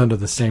 That was Under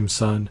the Same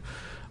Sun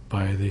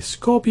by the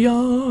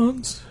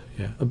Scorpions.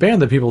 Yeah, a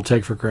band that people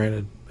take for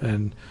granted.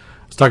 And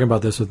I was talking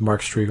about this with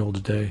Mark Striegel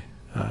today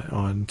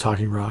on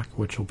Talking Rock,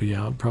 which will be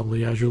out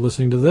probably as you're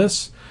listening to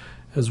this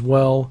as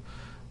well.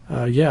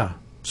 Yeah,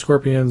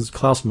 Scorpions,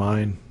 Klaus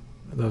Meine,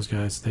 those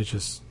guys, they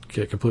just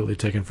get completely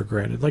taken for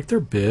granted. Like, they're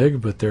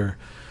big, but they're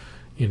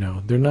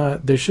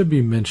not, they should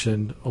be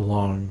mentioned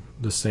along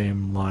the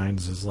same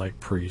lines as like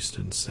Priest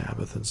and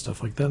Sabbath and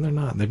stuff like that. And they're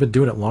not. And they've been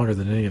doing it longer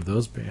than any of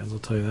those bands, I'll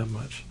tell you that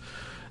much.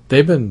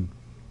 They've been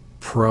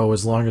pro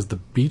as long as the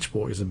Beach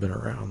Boys have been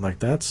around. Like,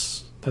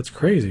 that's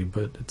crazy,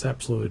 but it's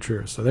absolutely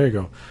true. So there you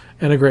go.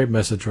 And a great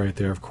message right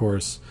there, of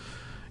course.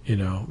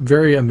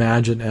 Very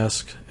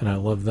Imagine-esque, and I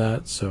love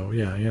that. So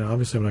yeah,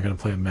 obviously I'm not going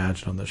to play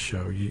Imagine on this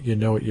show. You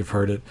know it, you've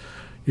heard it.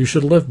 You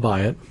should live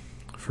by it,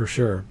 for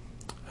sure.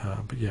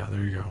 But yeah,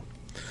 there you go.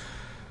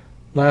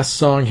 Last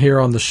song here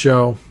on the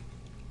show,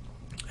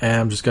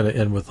 and I'm just going to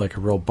end with like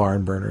a real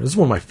barn burner. This is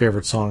one of my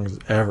favorite songs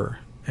ever,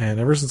 and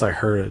ever since I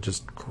heard it, it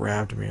just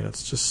grabbed me, and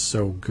it's just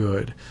so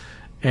good.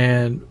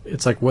 And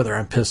it's like whether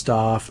I'm pissed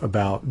off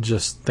about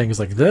just things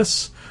like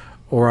this,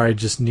 or I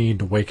just need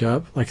to wake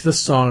up. Like, this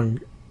song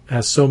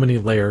has so many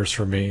layers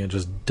for me and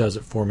just does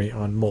it for me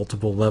on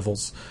multiple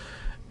levels.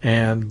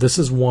 And this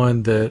is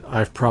one that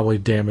I've probably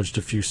damaged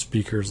a few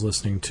speakers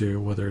listening to,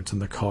 whether it's in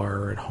the car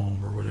or at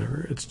home or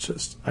whatever. It's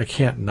just, I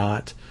can't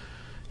not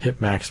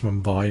hit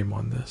maximum volume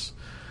on this.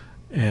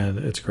 And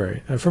it's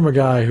great. And from a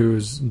guy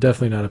who's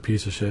definitely not a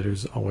piece of shit,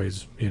 who's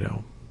always,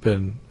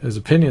 been, his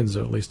opinions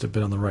at least have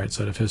been on the right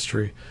side of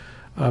history.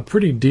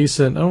 Pretty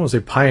decent, I don't want to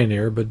say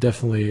pioneer, but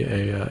definitely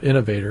a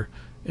innovator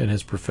in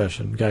his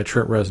profession. Guy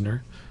Trent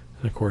Reznor.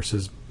 And of course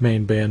his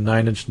main band,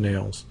 Nine Inch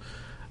Nails.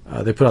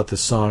 They put out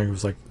this song. It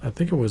was like, I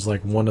think it was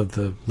like one of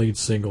the lead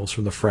singles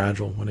from The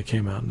Fragile when it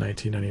came out in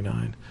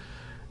 1999.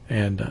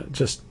 And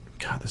just,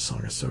 God, this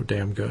song is so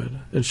damn good.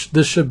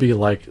 This should be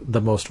like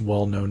the most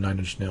well-known Nine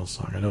Inch Nails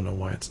song. I don't know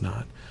why it's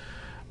not.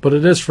 But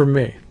it is for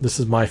me. This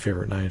is my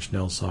favorite Nine Inch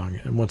Nails song.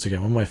 And once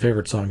again, one of my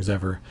favorite songs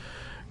ever.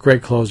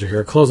 Great closer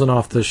here. Closing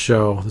off this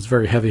show, this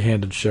very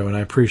heavy-handed show, and I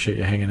appreciate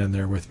you hanging in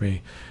there with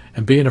me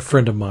and being a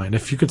friend of mine.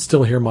 If you could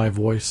still hear my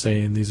voice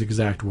saying these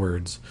exact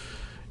words,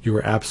 you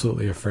were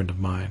absolutely a friend of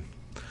mine.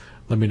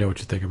 Let me know what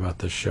you think about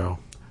this show.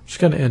 I'm just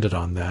going to end it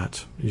on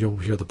that. You'll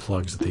hear the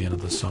plugs at the end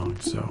of the song.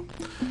 So,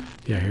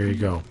 yeah, here you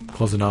go.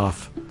 Closing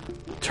off.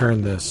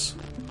 Turn this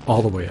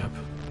all the way up.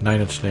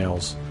 Nine Inch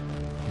Nails.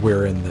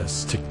 We're in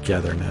this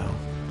together now.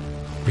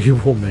 We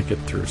will make it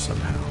through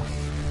somehow.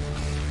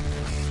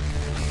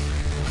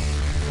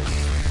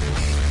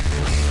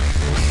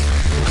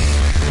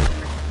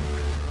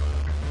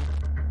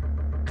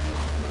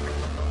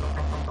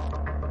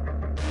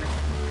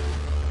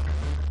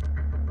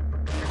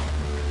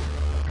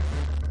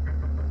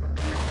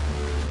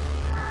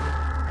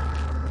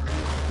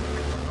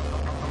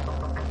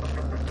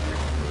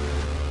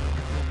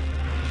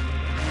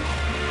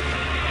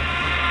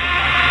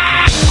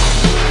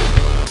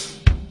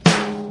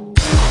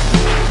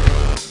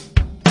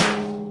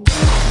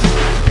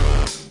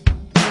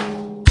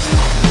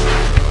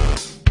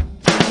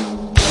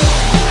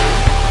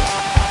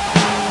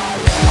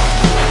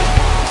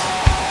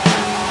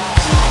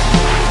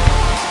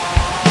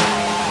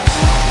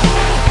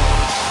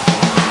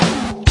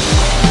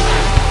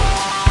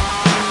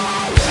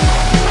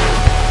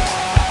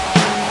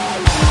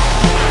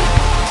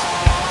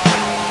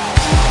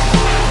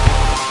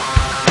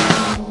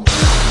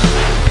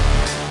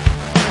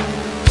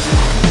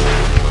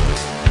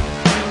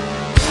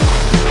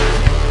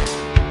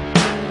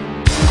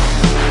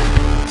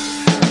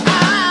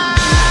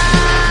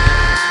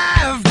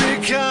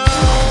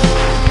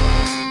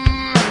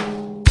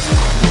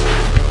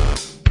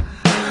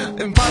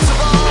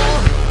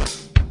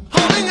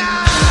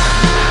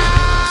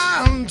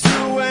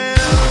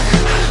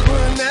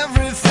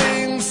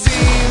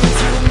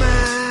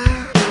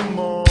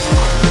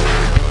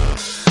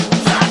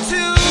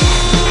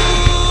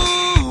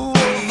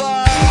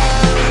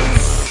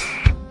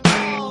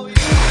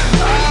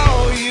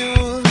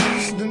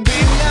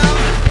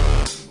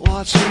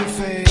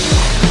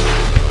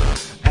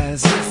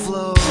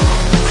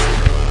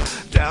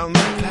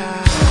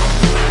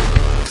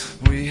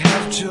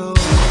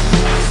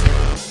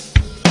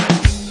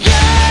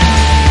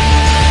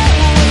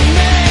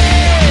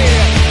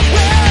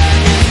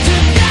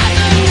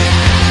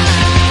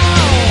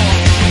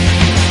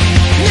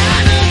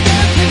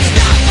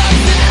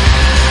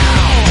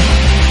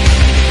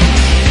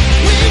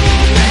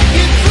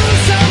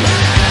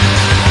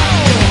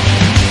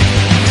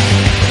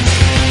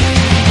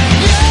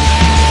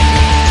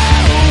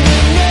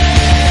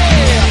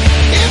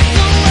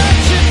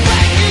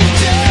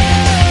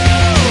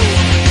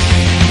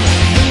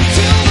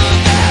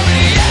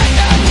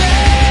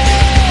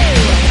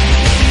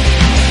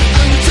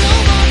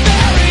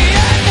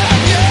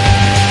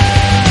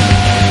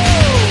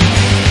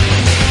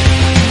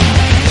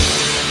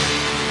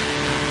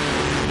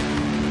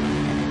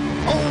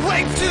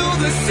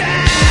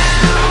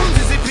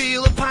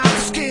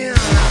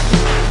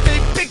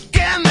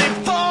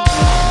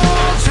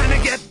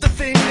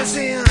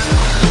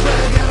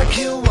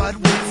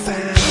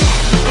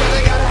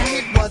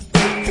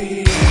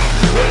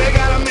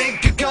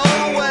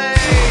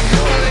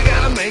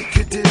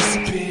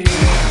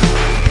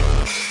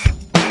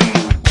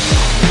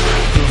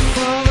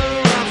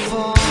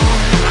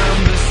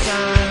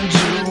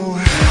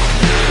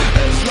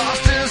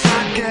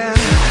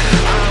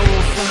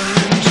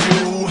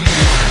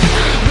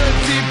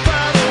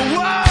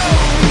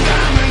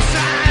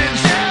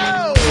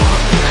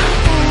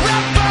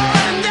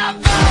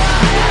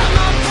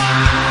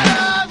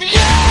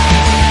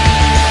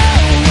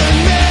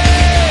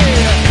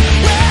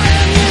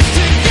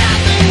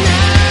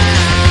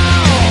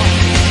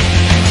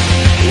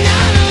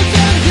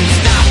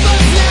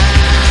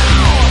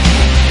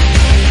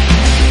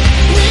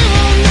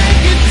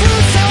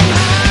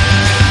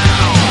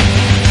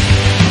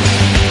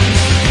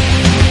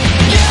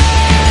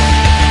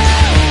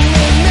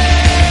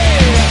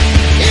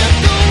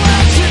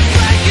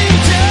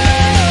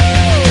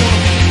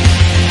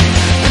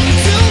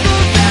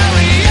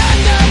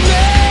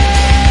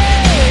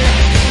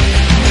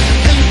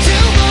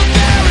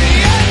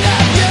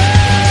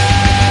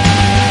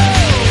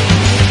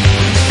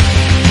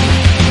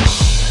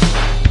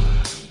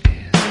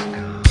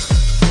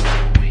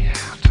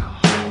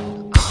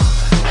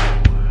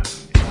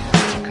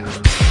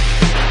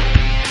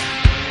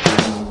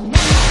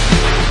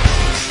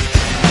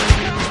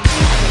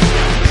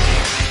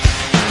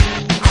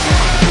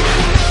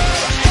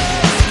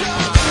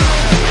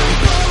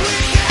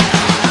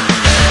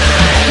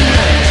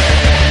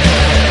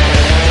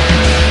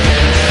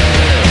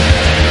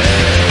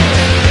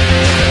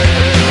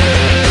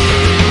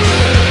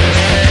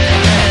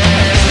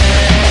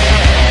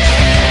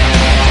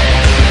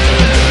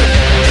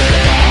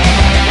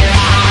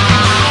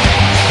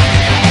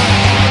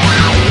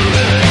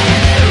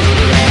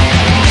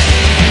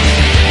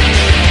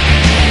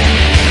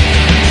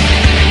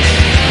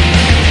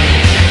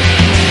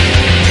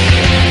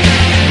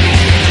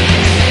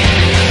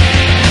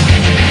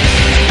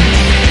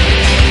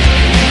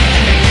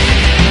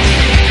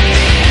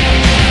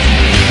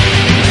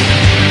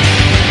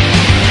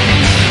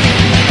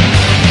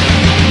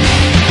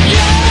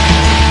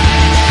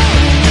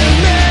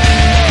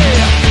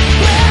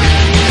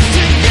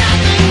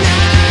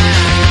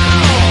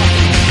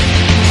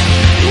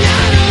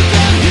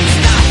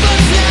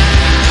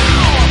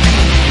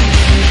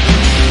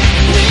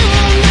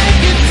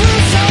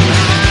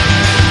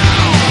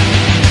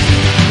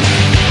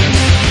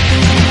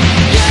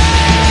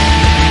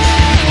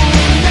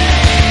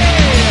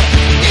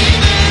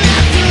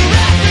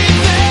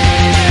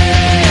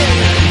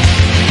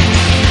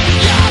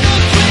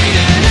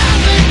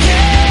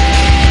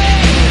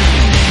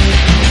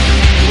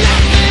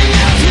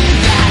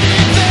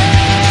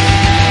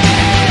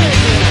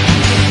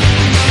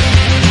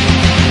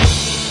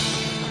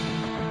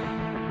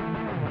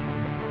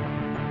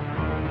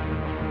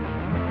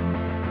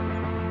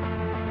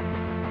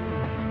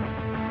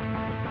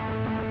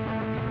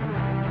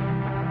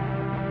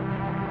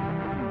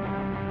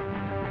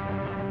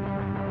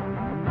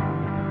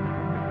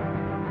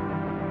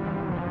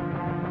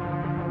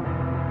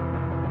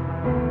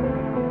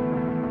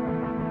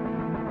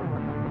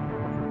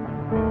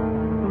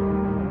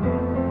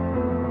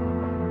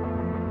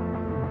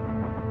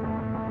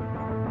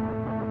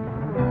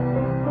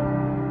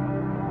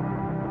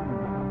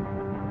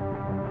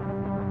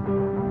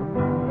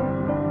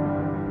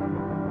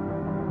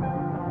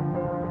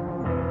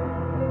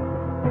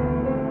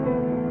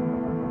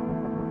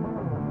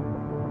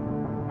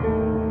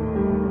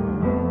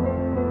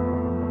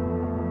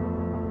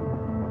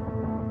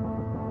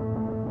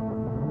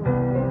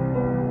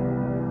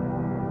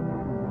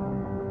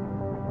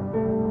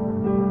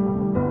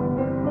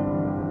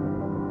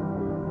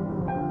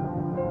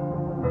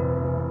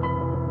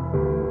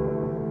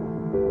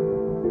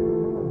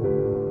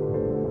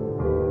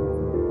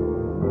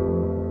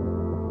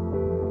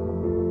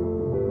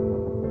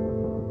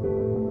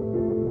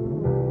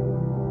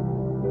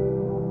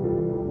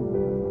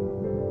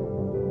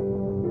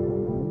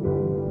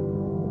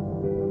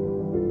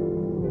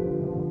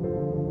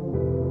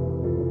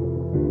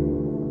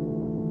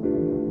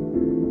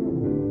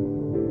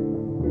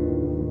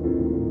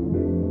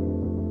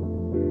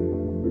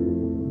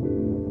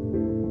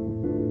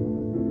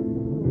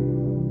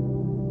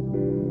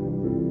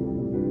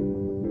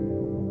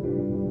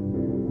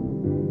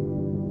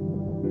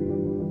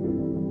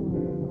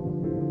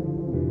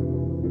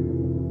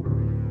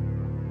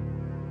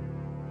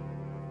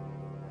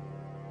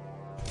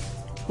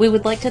 We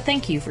would like to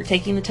thank you for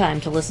taking the time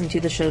to listen to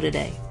the show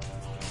today.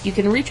 You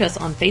can reach us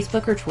on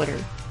Facebook or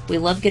Twitter. We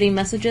love getting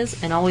messages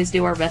and always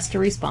do our best to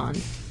respond.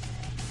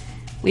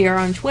 We are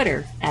on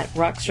Twitter at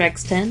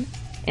rockstrikes10,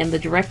 and the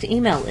direct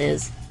email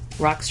is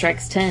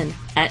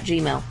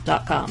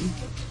rockstrikes10@gmail.com.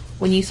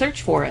 When you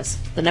search for us,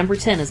 the number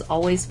 10 is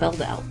always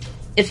spelled out.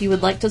 If you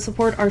would like to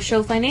support our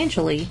show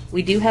financially,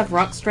 we do have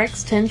Rock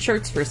Strikes 10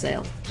 shirts for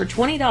sale. For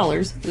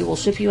 $20, we will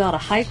ship you out a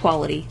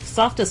high-quality,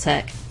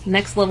 soft-as-heck,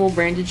 next-level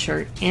branded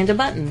shirt and a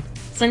button.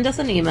 Send us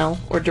an email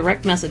or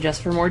direct message us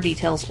for more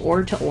details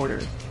or to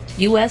order.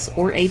 U.S.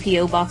 or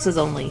APO boxes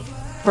only,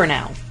 for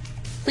now.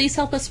 Please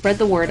help us spread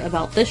the word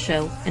about this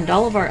show and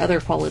all of our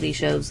other quality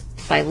shows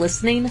by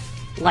listening,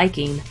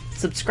 liking,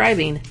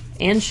 subscribing,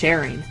 and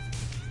sharing.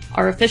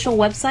 Our official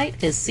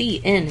website is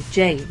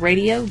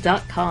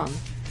cnjradio.com.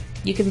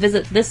 You can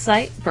visit this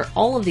site for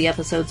all of the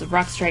episodes of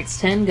Rock Strikes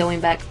 10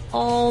 going back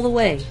all the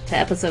way to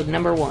episode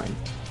number 1.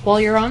 While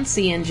you're on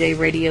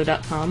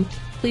cnjradio.com,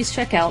 please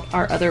check out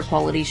our other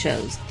quality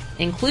shows,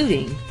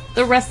 including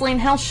The Wrestling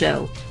House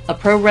Show, a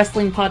pro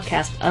wrestling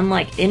podcast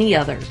unlike any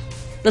other,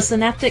 The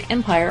Synaptic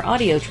Empire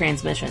audio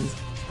transmissions,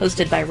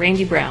 hosted by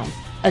Randy Brown,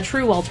 a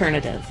true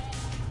alternative,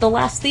 The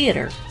Last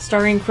Theater,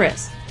 starring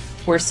Chris,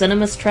 where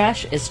cinema's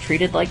trash is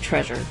treated like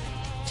treasure,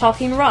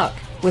 Talking Rock,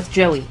 with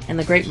Joey and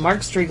the great Mark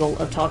Striegel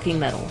of Talking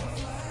Metal,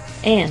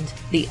 and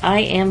the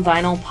I Am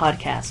Vinyl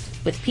podcast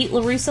with Pete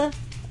LaRussa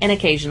and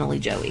occasionally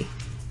Joey.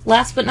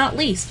 Last but not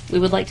least, we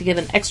would like to give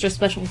an extra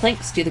special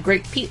thanks to the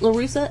great Pete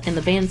LaRussa and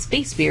the band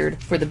Spacebeard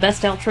for the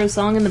best outro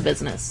song in the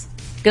business.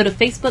 Go to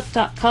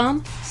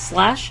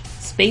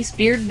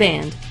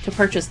facebook.com/SpaceBeardBand to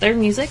purchase their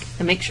music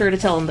and make sure to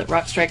tell them that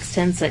Rock Strikes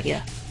 10 sent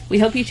you. We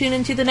hope you tune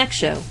into the next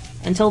show.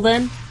 Until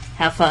then,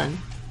 have fun.